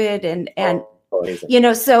COVID, and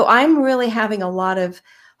so I'm really having a lot of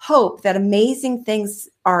hope that amazing things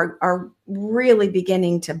are really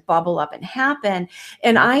beginning to bubble up and happen.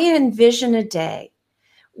 And I envision a day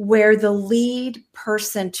where the lead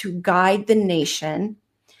person to guide the nation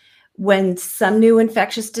when some new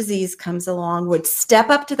infectious disease comes along would step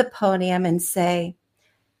up to the podium and say,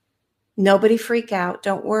 Nobody freak out.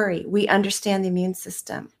 Don't worry. We understand the immune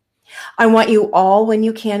system. I want you all, when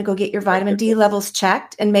you can, go get your vitamin D levels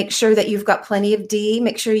checked and make sure that you've got plenty of D.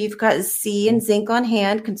 Make sure you've got C and zinc on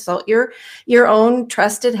hand. Consult your own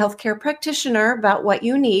trusted healthcare practitioner about what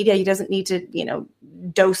you need. He doesn't need to,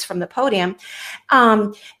 dose from the podium.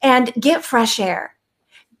 And get fresh air.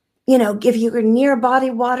 If you're near body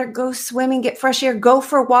water, go swimming, get fresh air, go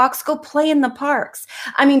for walks, go play in the parks.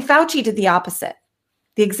 I mean, Fauci did the opposite.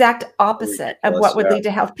 The exact opposite of what would lead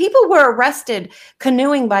to health. People were arrested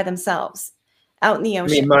canoeing by themselves out in the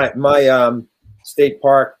ocean. I mean, my state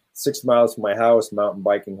park 6 miles from my house, mountain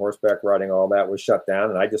biking, horseback riding, all that was shut down,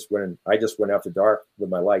 and I just went after dark with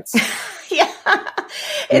my lights. Yeah,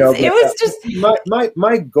 it was just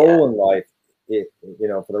my goal in life.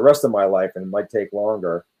 For the rest of my life, and it might take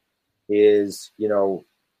longer, is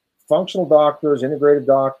functional doctors, integrative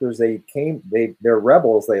doctors. They're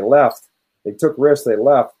rebels. They left. They took risks, they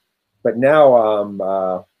left. But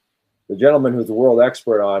now the gentleman who's the world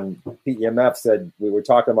expert on PEMF said, we were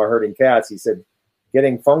talking about herding cats. He said,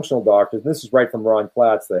 getting functional doctors, and this is right from Ron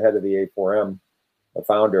Platz, the head of the A4M, the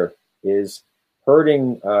founder, is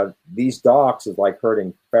herding these docs is like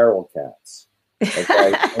herding feral cats.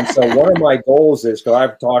 Okay? And so one of my goals is, because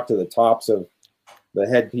I've talked to the tops of the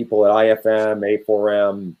head people at IFM,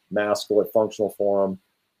 A4M, Maskell, Functional Forum,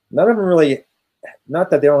 none of them really, not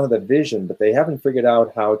that they don't have the vision, but they haven't figured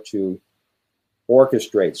out how to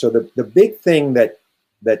orchestrate. So the big thing that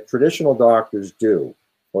traditional doctors do,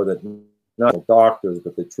 or that not doctors,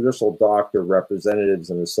 but the traditional doctor representatives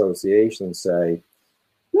and associations say,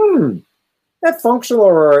 that functional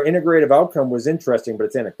or integrative outcome was interesting, but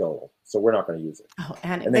it's anecdotal, so we're not going to use it. Oh,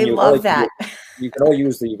 and they love that. You can only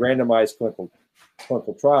use the randomized clinical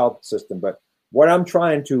trial system, but what I'm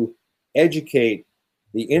trying to educate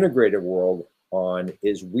the integrative world on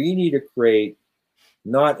is we need to create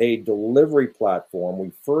not a delivery platform.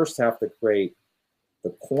 We first have to create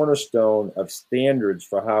the cornerstone of standards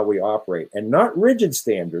for how we operate, and not rigid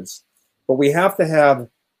standards, but we have to have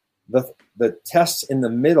the tests in the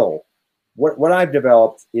middle. What I've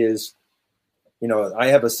developed is, I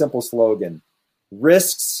have a simple slogan: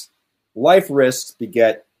 life risks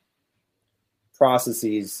beget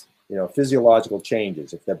processes, physiological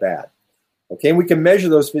changes if they're bad. Okay, and we can measure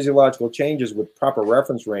those physiological changes with proper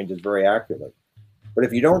reference ranges very accurately. But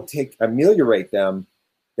if you don't ameliorate them,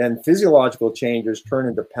 then physiological changes turn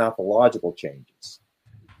into pathological changes.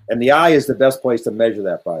 And the eye is the best place to measure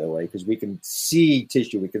that, by the way, because we can see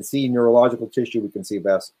tissue, we can see neurological tissue, we can see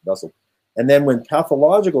vessel. And then when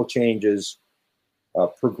pathological changes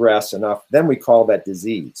progress enough, then we call that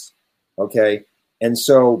disease. Okay, and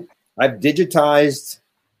so I've digitized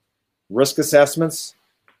risk assessments.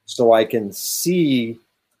 So I can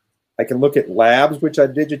look at labs, which I've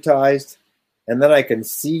digitized, and then I can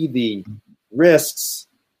see the risks,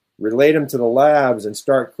 relate them to the labs, and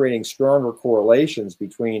start creating stronger correlations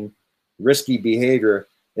between risky behavior.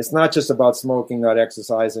 It's not just about smoking, not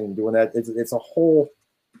exercising, and doing that. It's a whole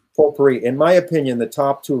potpourri. In my opinion, the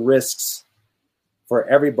top two risks for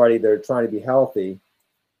everybody that are trying to be healthy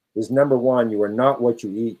is, number one, you are not what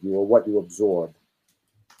you eat, you are what you absorb.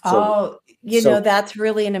 So, that's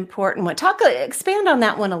really an important one. Expand on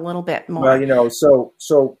that one a little bit more. Well,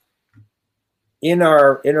 so in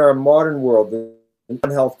our modern world, the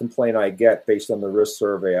one health complaint I get based on the risk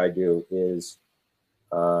survey I do is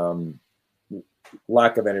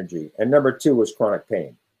lack of energy, and number two is chronic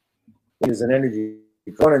pain. It is an energy.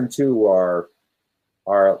 1 and 2 are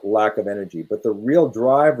lack of energy, but the real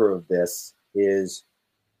driver of this is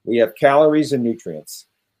we have calories and nutrients.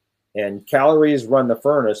 And calories run the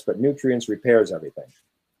furnace, but nutrients repairs everything,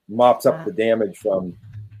 mops up the damage from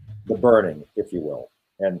the burning, if you will,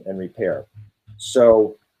 and repair.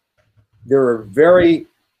 So there are very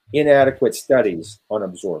inadequate studies on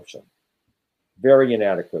absorption, very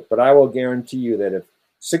inadequate. But I will guarantee you that if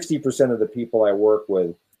 60% of the people I work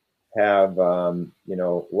with have,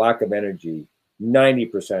 lack of energy,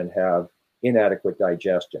 90% have inadequate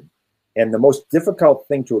digestion. And the most difficult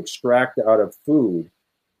thing to extract out of food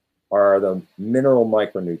are the mineral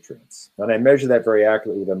micronutrients. And I measure that very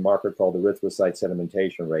accurately with a marker called erythrocyte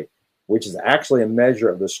sedimentation rate, which is actually a measure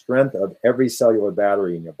of the strength of every cellular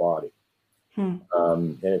battery in your body. And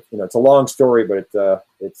it's a long story, but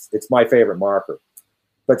it's my favorite marker.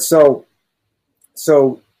 But so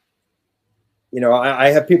I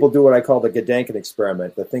have people do what I call the Gedanken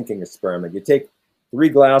experiment, the thinking experiment. You take 3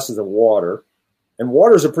 glasses of water, and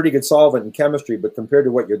water is a pretty good solvent in chemistry, but compared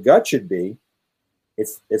to what your gut should be,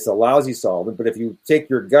 it's a lousy solvent. But if you take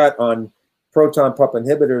your gut on proton pump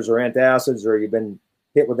inhibitors or antacids, or you've been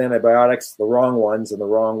hit with antibiotics, the wrong ones in the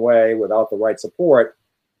wrong way without the right support,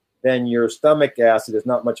 then your stomach acid is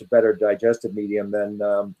not much a better digestive medium than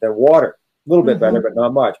water. A little bit better, but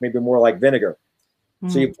not much. Maybe more like vinegar.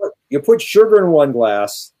 So you put sugar in one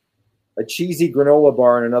glass, a cheesy granola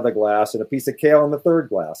bar in another glass, and a piece of kale in the third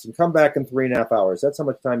glass, and come back in 3.5 hours. That's how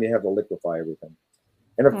much time you have to liquefy everything.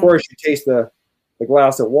 And of course, you taste the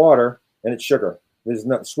glass of water, and it's sugar. There's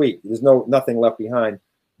not sweet. There's nothing left behind.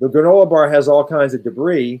 The granola bar has all kinds of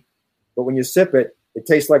debris, but when you sip it, it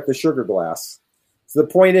tastes like the sugar glass. So the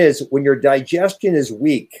point is, when your digestion is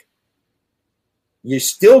weak, you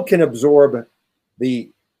still can absorb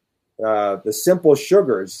the simple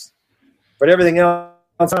sugars, but everything else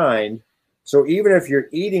is fine. So even if you're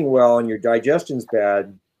eating well and your digestion's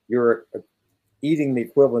bad, you're eating the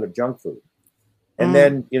equivalent of junk food. And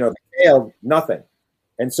then, the kale, nothing.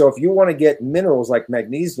 And so if you want to get minerals like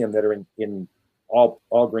magnesium that are in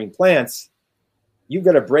all green plants, you've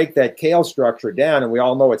got to break that kale structure down, and we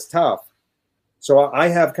all know it's tough. So I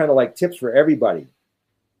have kind of like tips for everybody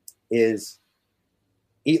is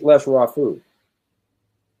eat less raw food.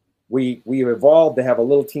 We evolved to have a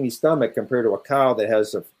little teeny stomach compared to a cow that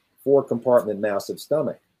has a 4-compartment massive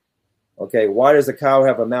stomach. Okay, why does a cow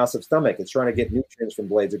have a massive stomach? It's trying to get nutrients from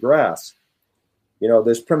blades of grass.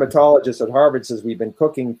 This primatologist at Harvard says we've been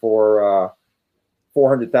cooking for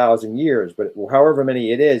 400,000 years, but however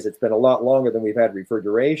many it is, it's been a lot longer than we've had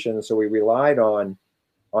refrigeration. So we relied on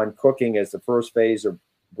cooking as the first phase of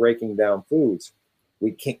breaking down foods.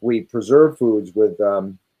 We preserve foods with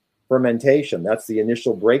fermentation. That's the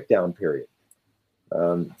initial breakdown period.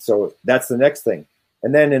 So that's the next thing.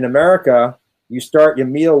 And then in America, you start your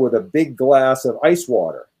meal with a big glass of ice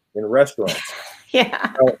water in restaurants.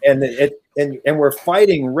 Yeah. And we're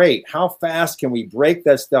fighting rate. How fast can we break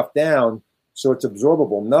that stuff down so it's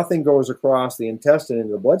absorbable? Nothing goes across the intestine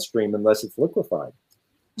into the bloodstream unless it's liquefied.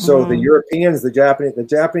 So the Europeans, the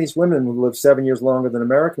Japanese women who live 7 years longer than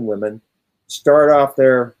American women start off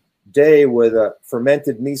their day with a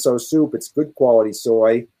fermented miso soup. It's good quality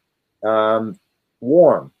soy,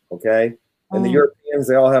 warm. Okay. And the Europeans,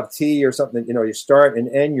 they all have tea or something. You start and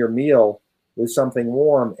end your meal with something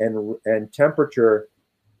warm, and temperature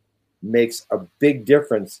makes a big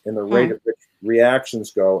difference in the rate at which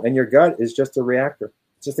reactions go. And your gut is just a reactor.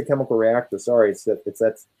 It's just a chemical reactor. Sorry, it's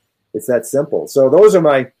that simple. So those are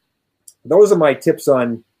my tips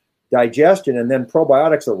on digestion. And then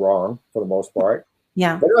probiotics are wrong for the most part.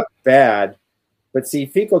 Yeah, they're not bad, but see,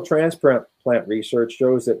 fecal transplant research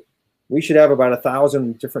shows that we should have about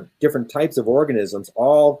 1,000 different types of organisms,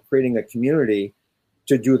 all creating a community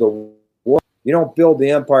to do the work. You don't build the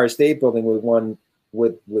Empire State Building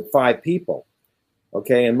with 5 people.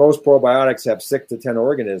 Okay, and most probiotics have 6 to 10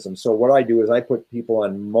 organisms. So what I do is I put people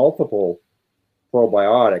on multiple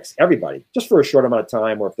probiotics, everybody, just for a short amount of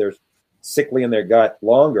time, or if they're sickly in their gut,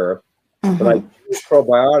 longer. But I use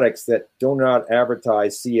probiotics that do not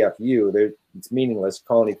advertise CFU. It's meaningless,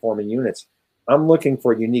 colony forming units. I'm looking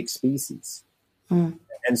for unique species. And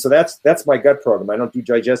so that's my gut program. I don't do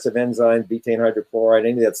digestive enzymes, betaine hydrochloride,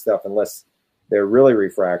 any of that stuff unless they're really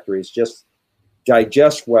refractory. It's just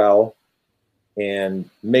digest well and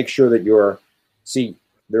make sure that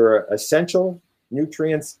there are essential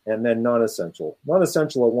nutrients and then non-essential.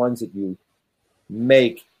 Non-essential are ones that you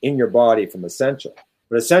make in your body from essential.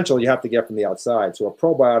 But essential, you have to get from the outside. So a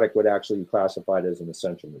probiotic would actually be classified as an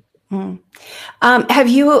essential nutrient. Have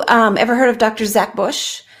you ever heard of Dr. Zach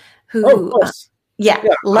Bush? Who? Oh, of course.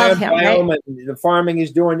 Love him. Right? And the farming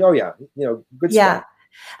he's doing. Good stuff.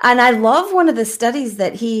 And I love one of the studies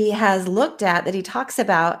that he has looked at that he talks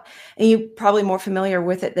about, and you're probably more familiar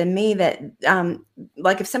with it than me, that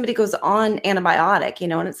like if somebody goes on antibiotic,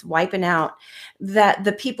 and it's wiping out, that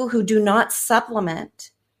the people who do not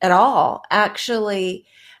supplement at all actually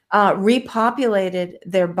repopulated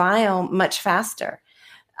their biome much faster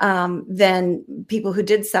than people who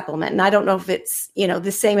did supplement. And I don't know if it's,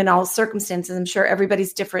 the same in all circumstances. I'm sure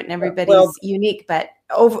everybody's different and everybody's unique, but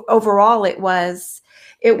overall it was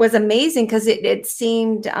amazing because it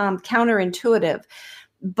seemed counterintuitive,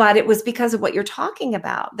 but it was because of what you're talking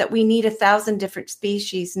about, that we need 1,000 different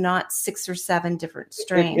species, not 6 or 7 different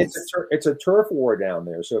strains. It's a turf war down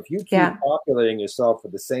there. So if you keep populating yourself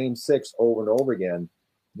with the same 6 over and over again,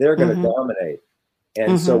 they're going to dominate.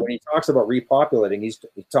 And so when he talks about repopulating, he's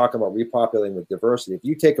talking about repopulating with diversity. If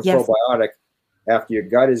you take a probiotic after your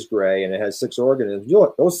gut is gray and it has 6 organisms,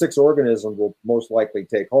 those 6 organisms will most likely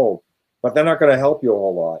take hold, but they're not going to help you a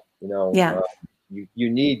whole lot. You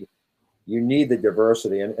need the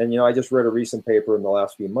diversity. And I just read a recent paper in the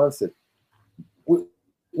last few months that we're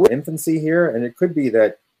in infancy here, and it could be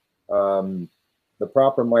that the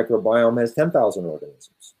proper microbiome has 10,000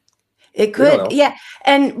 organisms. It We don't could, know. yeah.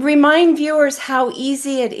 And remind viewers how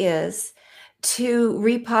easy it is to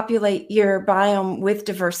repopulate your biome with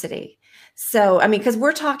diversity. So, I mean, because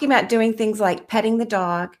we're talking about doing things like petting the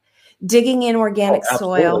dog, digging in organic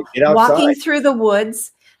soil, Absolutely. Get outside. walking through the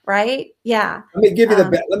woods, right? Yeah. Let me give you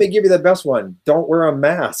the best one. Don't wear a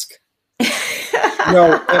mask.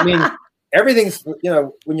 I mean, everything's,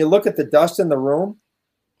 when you look at the dust in the room,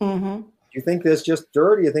 Mm-hmm. you think there's just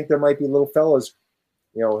dirt, or you think there might be little fellas,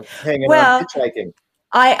 hanging Well, on hitchhiking.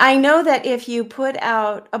 I know that if you put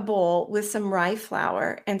out a bowl with some rye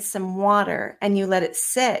flour and some water and you let it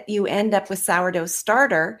sit, you end up with sourdough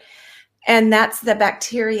starter. And that's the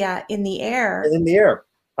bacteria in the air. In the air.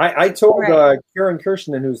 I told Right. Kieran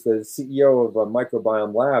Kirshner, who's the CEO of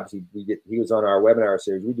Microbiome Labs, he was on our webinar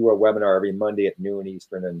series. We do a webinar every Monday at noon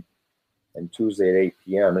Eastern and Tuesday at 8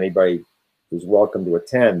 p.m. Anybody who's welcome to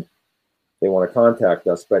attend, they want to contact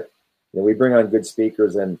us. But we bring on good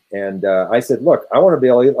speakers, and I said, look, I want to be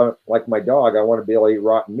able to eat, like my dog, I want to be able to eat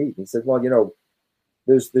rotten meat. And he said, well,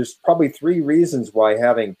 there's probably 3 reasons why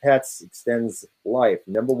having pets extends life.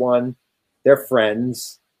 Number 1, they're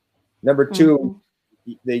friends. Number 2,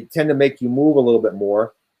 they tend to make you move a little bit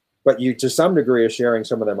more, but you, to some degree, are sharing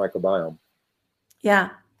some of their microbiome. Yeah.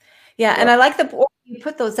 And I like the order you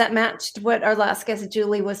put those. That matched what our last guest,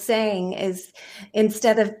 Julie, was saying, is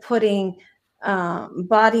instead of putting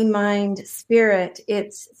body, mind, spirit,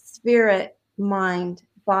 it's spirit, mind,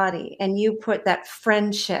 body. And you put that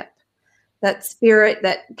friendship, that spirit,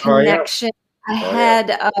 that connection ahead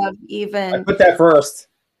of even. I put that first.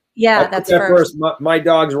 Yeah, that's first. My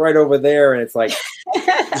dog's right over there, and it's like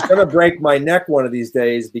she's going to break my neck one of these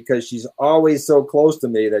days because she's always so close to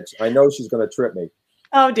me that I know she's going to trip me.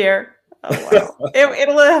 Oh, dear. Oh, wow.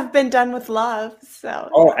 It'll have been done with love. So.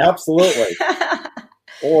 Oh, absolutely.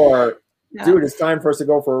 Or, dude, it's time for us to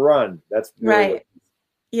go for a run. That's really right.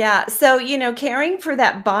 Yeah. So, caring for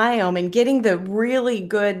that biome and getting the really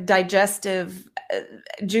good digestive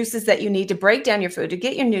juices that you need to break down your food, to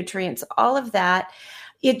get your nutrients, all of that,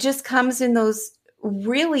 it just comes in those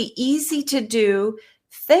really easy to do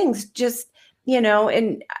things. Just,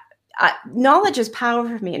 and knowledge is power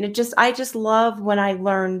for me. And I just love when I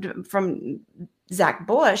learned from Zach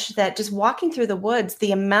Bush that just walking through the woods,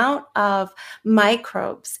 the amount of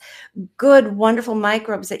microbes, good, wonderful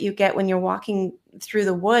microbes that you get when you're walking through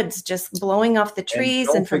the woods, just blowing off the trees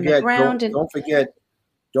and from the ground.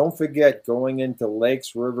 Don't forget going into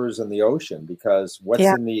lakes, rivers, and the ocean, because what's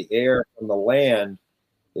in the air from the land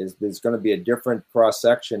there's going to be a different cross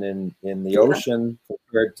section in the ocean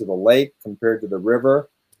compared to the lake, compared to the river,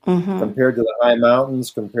 compared to the high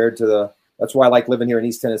mountains, that's why I like living here in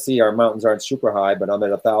East Tennessee. Our mountains aren't super high, but I'm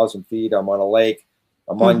at 1,000 feet. I'm on a lake.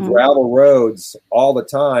 I'm on gravel roads all the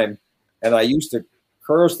time. And I used to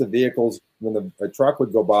curse the vehicles when the truck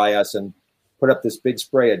would go by us and put up this big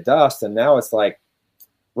spray of dust. And now it's like,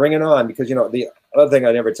 bring it on. Because, the other thing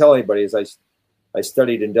I never tell anybody is I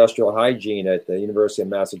studied industrial hygiene at the University of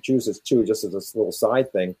Massachusetts too, just as a little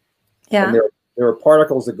side thing. Yeah. And there are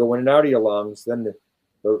particles that go in and out of your lungs. Then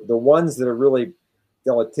the ones that are really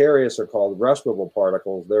deleterious are called respirable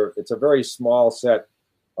particles. It's a very small set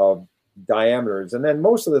of diameters. And then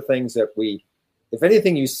most of the things that if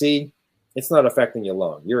anything you see, it's not affecting your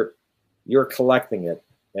lung. You're collecting it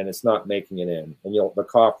and it's not making it in. And the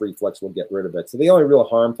cough reflex will get rid of it. So the only real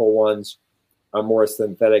harmful ones are more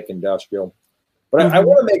synthetic industrial. But I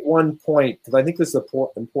want to make one point, because I think this is an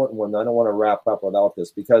important one. I don't want to wrap up without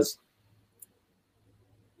this, because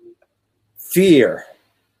fear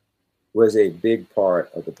was a big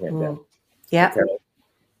part of the pandemic. Yeah. Okay?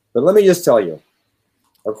 But let me just tell you,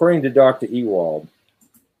 according to Dr. Ewald,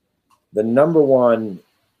 the number one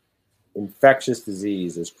infectious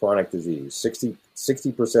disease is chronic disease.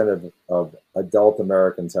 60% of adult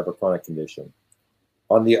Americans have a chronic condition.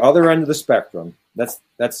 On the other end of the spectrum,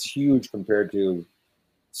 that's huge compared to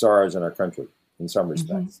SARS in our country in some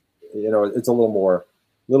respects. It's a little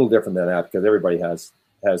different than that, because everybody has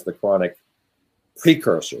the chronic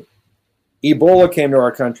precursor. Ebola came to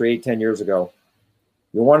our country 10 years ago.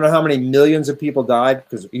 You want to know how many millions of people died?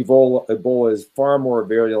 Because Ebola is far more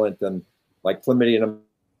virulent than like chlamydia and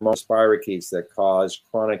spirochetes that cause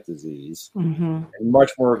chronic disease, and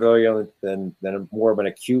much more virulent than more of an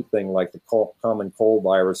acute thing like the common cold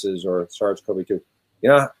viruses or SARS-CoV-2.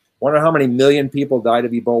 Want to know how many million people died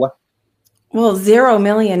of Ebola? Well, 0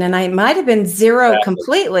 million, and I might have been zero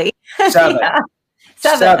completely. 7. Yeah.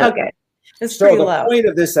 7. Okay. It's so pretty the low. point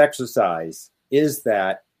of this exercise is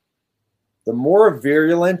that the more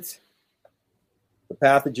virulent the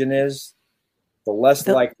pathogen is, the less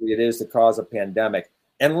likely it is to cause a pandemic,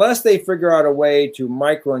 unless they figure out a way to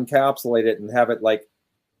microencapsulate it and have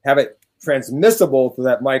it transmissible through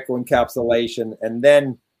that microencapsulation and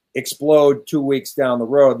then explode 2 weeks down the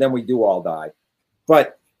road, then we do all die.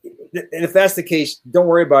 But if that's the case, don't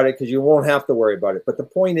worry about it, because you won't have to worry about it. But the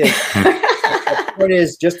point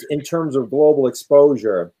is, just in terms of global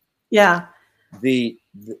exposure, Yeah. the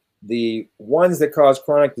ones that cause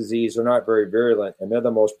chronic disease are not very virulent, and they're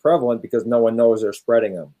the most prevalent because no one knows they're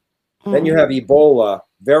spreading them. Then you have Ebola,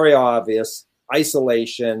 very obvious,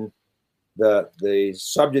 isolation, the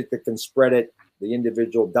subject that can spread it, the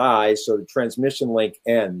individual dies, so the transmission link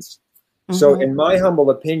ends. So in my humble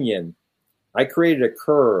opinion, I created a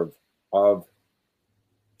curve of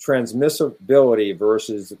transmissibility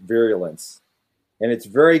versus virulence. And it's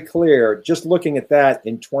very clear, just looking at that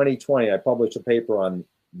in 2020, I published a paper on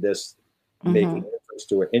this, making reference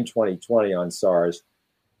to it in 2020 on SARS,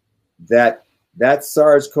 that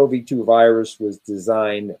SARS-CoV-2 virus was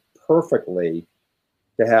designed perfectly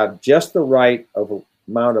to have just the right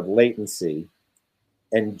amount of latency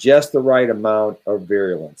and just the right amount of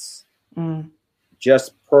virulence.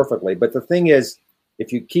 Just perfectly. But the thing is,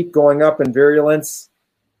 if you keep going up in virulence,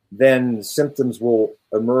 then symptoms will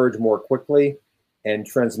emerge more quickly and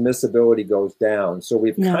transmissibility goes down. So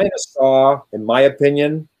we've kind of saw, in my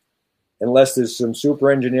opinion, unless there's some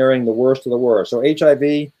super engineering, the worst of the worst. So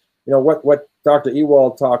HIV, what Dr.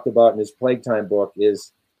 Ewald talked about in his Plague Time book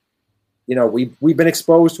is, we've been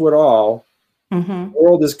exposed to it all. The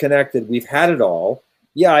world is connected. We've had it all.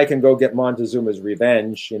 Yeah, I can go get Montezuma's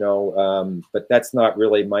revenge, but that's not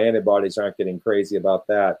really, my antibodies aren't getting crazy about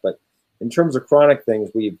that. But in terms of chronic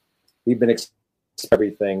things, we've been exposed to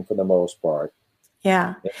everything for the most part.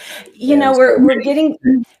 Yeah.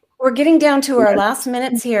 We're getting down to our last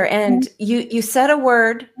minutes here, and you said a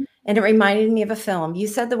word and it reminded me of a film. You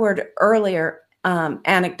said the word earlier,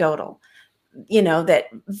 anecdotal. That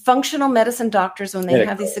functional medicine doctors, when they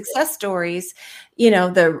have these success stories,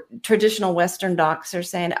 the traditional Western docs are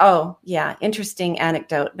saying, oh, yeah, interesting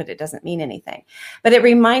anecdote, but it doesn't mean anything. But it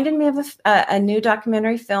reminded me of a new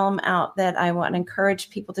documentary film out that I want to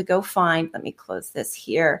encourage people to go find. Let me close this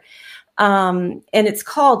here. And it's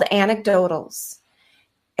called Anecdotals.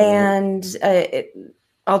 And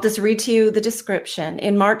I'll just read to you the description.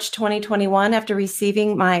 In March 2021, after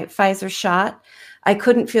receiving my Pfizer shot, I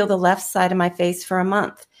couldn't feel the left side of my face for a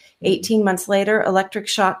month. 18 months later, electric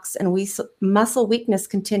shocks and muscle weakness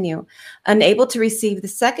continue. Unable to receive the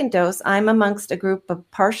second dose, I'm amongst a group of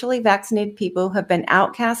partially vaccinated people who have been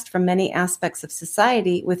outcast from many aspects of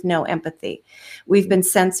society with no empathy. We've been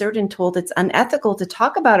censored and told it's unethical to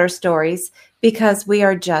talk about our stories because we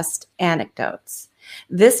are just anecdotes.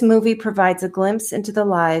 This movie provides a glimpse into the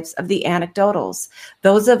lives of the anecdotals,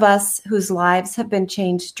 those of us whose lives have been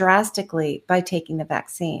changed drastically by taking the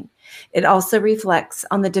vaccine. It also reflects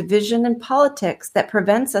on the division in politics that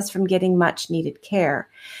prevents us from getting much needed care.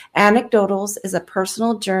 Anecdotals is a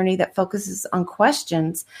personal journey that focuses on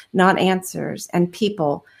questions, not answers, and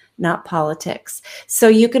people, not politics. So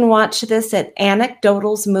you can watch this at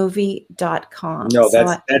anecdotalsmovie.com. No,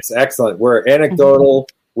 that's excellent. We're anecdotal.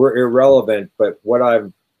 We're irrelevant, but what I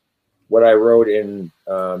wrote in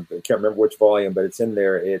I can't remember which volume, but it's in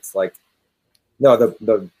there. It's like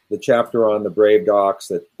the chapter on the brave docs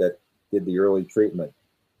that did the early treatment,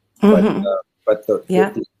 but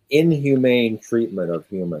the inhumane treatment of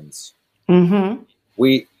humans.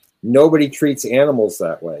 Nobody treats animals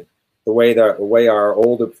that way. The way our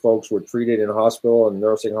older folks were treated in hospital and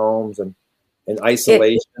nursing homes and in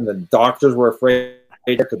isolation, the doctors were afraid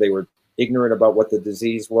because they were ignorant about what the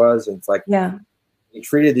disease was. And it's like, we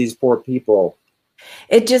treated these poor people.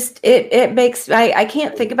 It just, it makes, I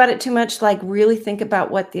can't think about it too much, like really think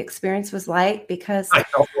about what the experience was like, because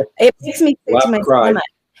it makes me sick to my stomach.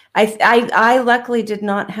 I luckily did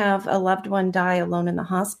not have a loved one die alone in the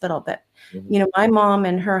hospital, but my mom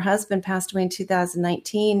and her husband passed away in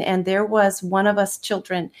 2019, and there was one of us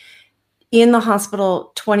children in the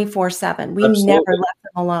hospital 24/7. We never left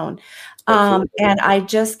them alone. And I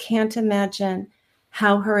just can't imagine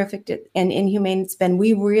how horrific and inhumane it's been.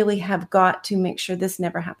 We really have got to make sure this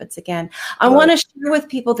never happens again. I want to share with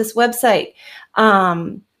people this website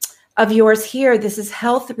of yours here. This is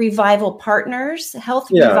Health Revival Partners,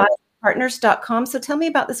 healthrevivalpartners.com. So tell me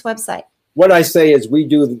about this website. What I say is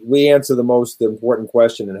we answer the most important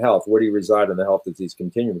question in health. Where do you reside in the health disease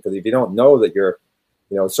continuum? Because if you don't know that you're,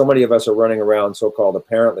 so many of us are running around so-called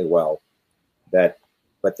apparently well, but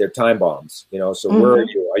they're time bombs, so where are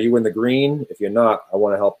you? Are you in the green? If you're not, I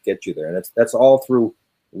want to help get you there. And that's all through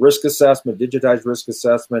risk assessment, digitized risk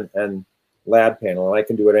assessment, and lab panel. And I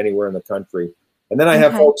can do it anywhere in the country. And then I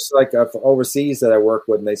have folks like overseas that I work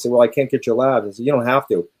with, and they say, well, I can't get your lab. I say, you don't have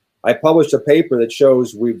to. I published a paper that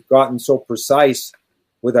shows we've gotten so precise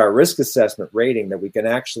with our risk assessment rating that we can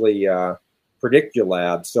actually predict your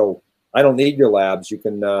labs. So I don't need your labs. You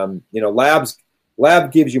can,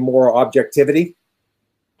 lab gives you more objectivity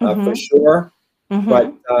for sure.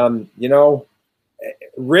 But,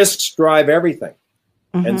 risks drive everything.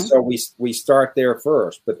 And so we start there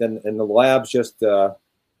first, but then the labs just,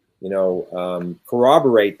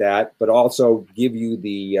 corroborate that, but also give you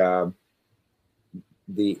the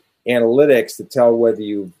analytics to tell whether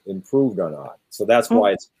you've improved or not. So that's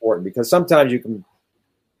why it's important, because sometimes you can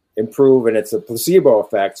improve and it's a placebo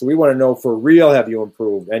effect. So we want to know for real, have you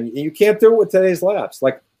improved? And you can't do it with today's labs.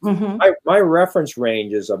 Like my reference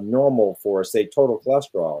range is of normal for, say, total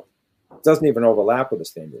cholesterol. It doesn't even overlap with the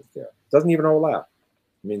standard of care. It doesn't even overlap.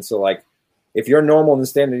 I mean, so like if you're normal in the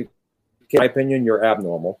standard of care, in my opinion, you're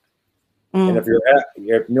abnormal. And if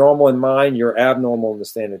you're normal in mine, you're abnormal in the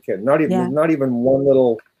standard of care. Not even one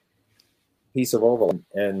little piece of overlap.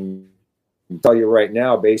 And I'll tell you right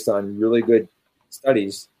now, based on really good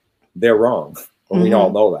studies, they're wrong. And we all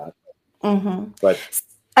know that. But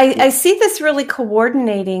I see this really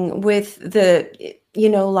coordinating with the,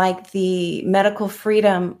 like the Medical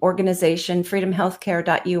Freedom Organization,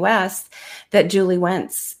 freedomhealthcare.us, that Julie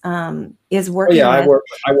Wentz is working with. I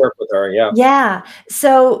work with her, yeah. Yeah.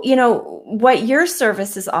 So, what your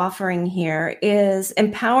service is offering here is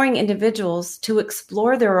empowering individuals to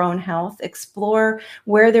explore their own health, explore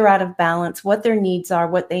where they're out of balance, what their needs are,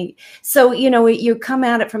 so, you come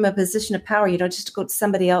at it from a position of power. You don't just go to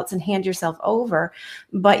somebody else and hand yourself over,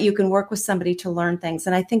 but you can work with somebody to learn things.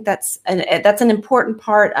 And I think that's an important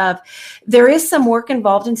part of, there is some work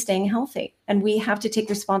involved in staying healthy, and we have to take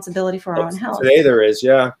responsibility for our own health. Today there is,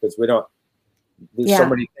 because there's so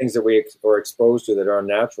many things that we are exposed to that are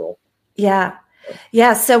unnatural. Yeah.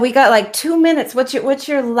 So we got like 2 minutes. What's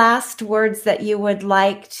your last words that you would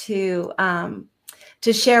like to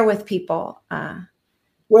share with people?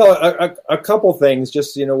 Well, a couple things.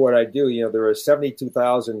 Just what I do. There are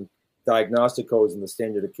 72,000 diagnostic codes in the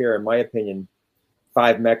standard of care. In my opinion,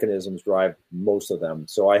 5 mechanisms drive most of them.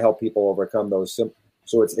 So I help people overcome those.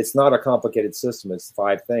 So it's not a complicated system. It's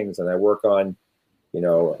 5 things, and I work on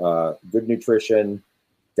good nutrition,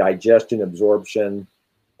 digestion, absorption,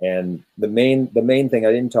 and the main thing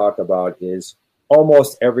I didn't talk about is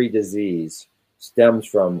almost every disease stems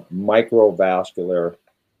from microvascular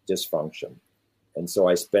dysfunction. And so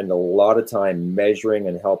I spend a lot of time measuring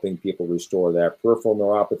and helping people restore that. Peripheral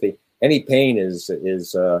neuropathy, any pain is at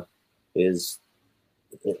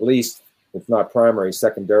least, if not primary,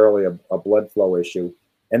 secondarily a blood flow issue.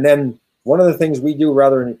 And then one of the things we do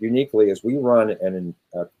rather uniquely is we run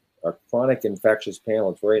a chronic infectious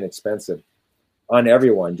panel. It's very inexpensive on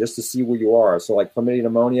everyone just to see where you are. So like chlamydia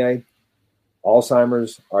pneumoniae,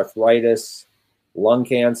 Alzheimer's, arthritis, lung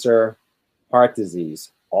cancer, heart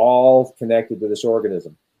disease, all connected to this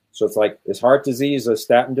organism. So it's like, is heart disease a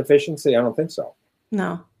statin deficiency? I don't think so.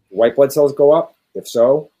 No. White blood cells go up? If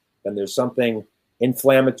so, then there's something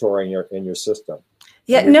inflammatory in your system.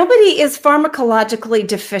 Yeah, nobody is pharmacologically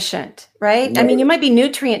deficient, right? No. I mean, you might be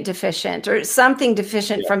nutrient deficient or something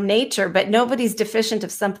deficient from nature, but nobody's deficient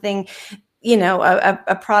of something,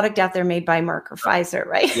 a product out there made by Merck or Pfizer,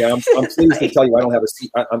 right? Yeah, I'm pleased to tell you I don't have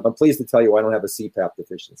I'm pleased to tell you I don't have a CPAP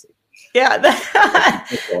deficiency. Yeah,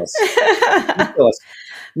 ridiculous.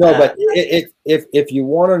 No, but if you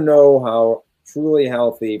want to know how truly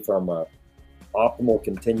healthy from a optimal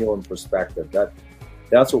continuum perspective,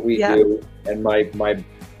 that's what we do. And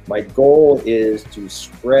my goal is to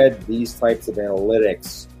spread these types of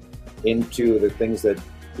analytics into the things that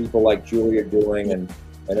people like Julie are doing and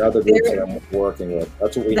other groups that I'm working with.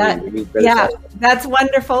 That's what we need. That's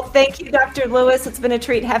wonderful. Thank you, Dr. Lewis. It's been a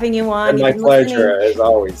treat having you on. And my pleasure, as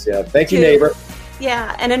always. Yeah. Thank you, neighbor.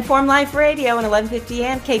 Yeah, and Inform Life Radio on 1150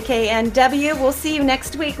 AM KKNW. We'll see you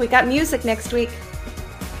next week. We got music next week.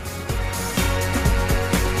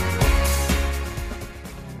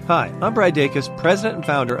 Hi, I'm Brad Dacus, president and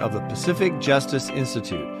founder of the Pacific Justice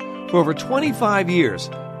Institute. For over 25 years,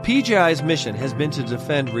 PJI's mission has been to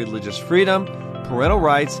defend religious freedom, parental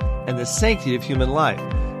rights, and the sanctity of human life.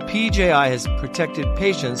 PJI has protected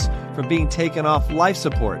patients from being taken off life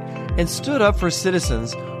support and stood up for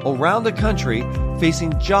citizens around the country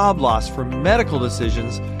facing job loss for medical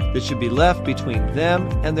decisions that should be left between them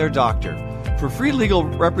and their doctor. For free legal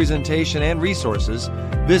representation and resources,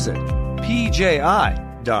 visit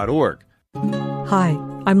pji.org. Hi,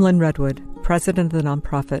 I'm Lynn Redwood, president of the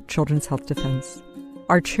nonprofit Children's Health Defense.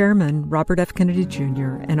 Our chairman, Robert F. Kennedy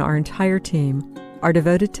Jr., and our entire team are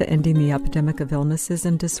devoted to ending the epidemic of illnesses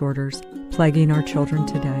and disorders plaguing our children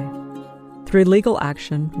today. Through legal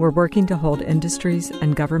action, we're working to hold industries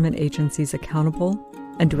and government agencies accountable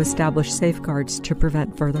and to establish safeguards to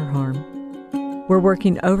prevent further harm. We're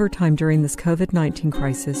working overtime during this COVID-19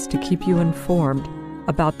 crisis to keep you informed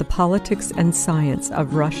about the politics and science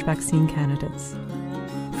of rush vaccine candidates.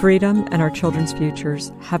 Freedom and our children's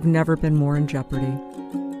futures have never been more in jeopardy.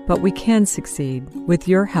 But we can succeed. With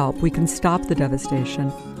your help, we can stop the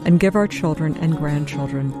devastation and give our children and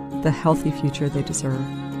grandchildren the healthy future they deserve.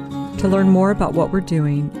 To learn more about what we're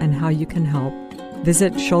doing and how you can help,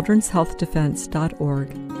 visit childrenshealthdefense.org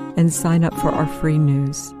and sign up for our free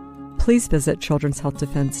news. Please visit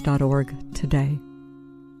childrenshealthdefense.org today.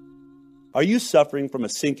 Are you suffering from a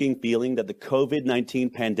sinking feeling that the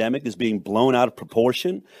COVID-19 pandemic is being blown out of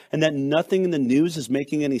proportion and that nothing in the news is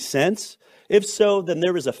making any sense? If so, then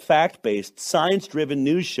there is a fact-based, science-driven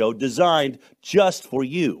news show designed just for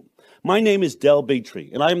you. My name is Del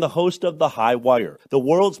Bigtree, and I am the host of The High Wire, the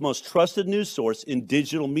world's most trusted news source in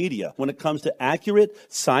digital media when it comes to accurate,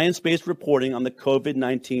 science-based reporting on the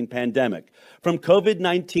COVID-19 pandemic. From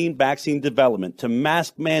COVID-19 vaccine development to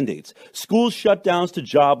mask mandates, school shutdowns to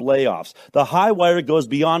job layoffs, The High Wire goes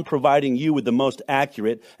beyond providing you with the most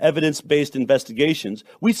accurate, evidence-based investigations.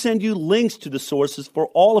 We send you links to the sources for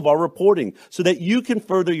all of our reporting so that you can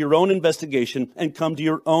further your own investigation and come to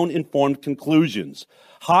your own informed conclusions.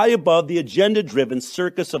 High above the agenda-driven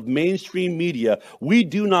circus of mainstream media, we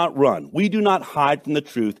do not run. We do not hide from the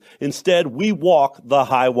truth. Instead, we walk the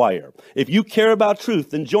high wire. If you care about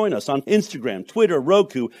truth, then join us on Instagram, Twitter,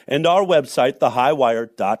 Roku, and our website,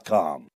 thehighwire.com.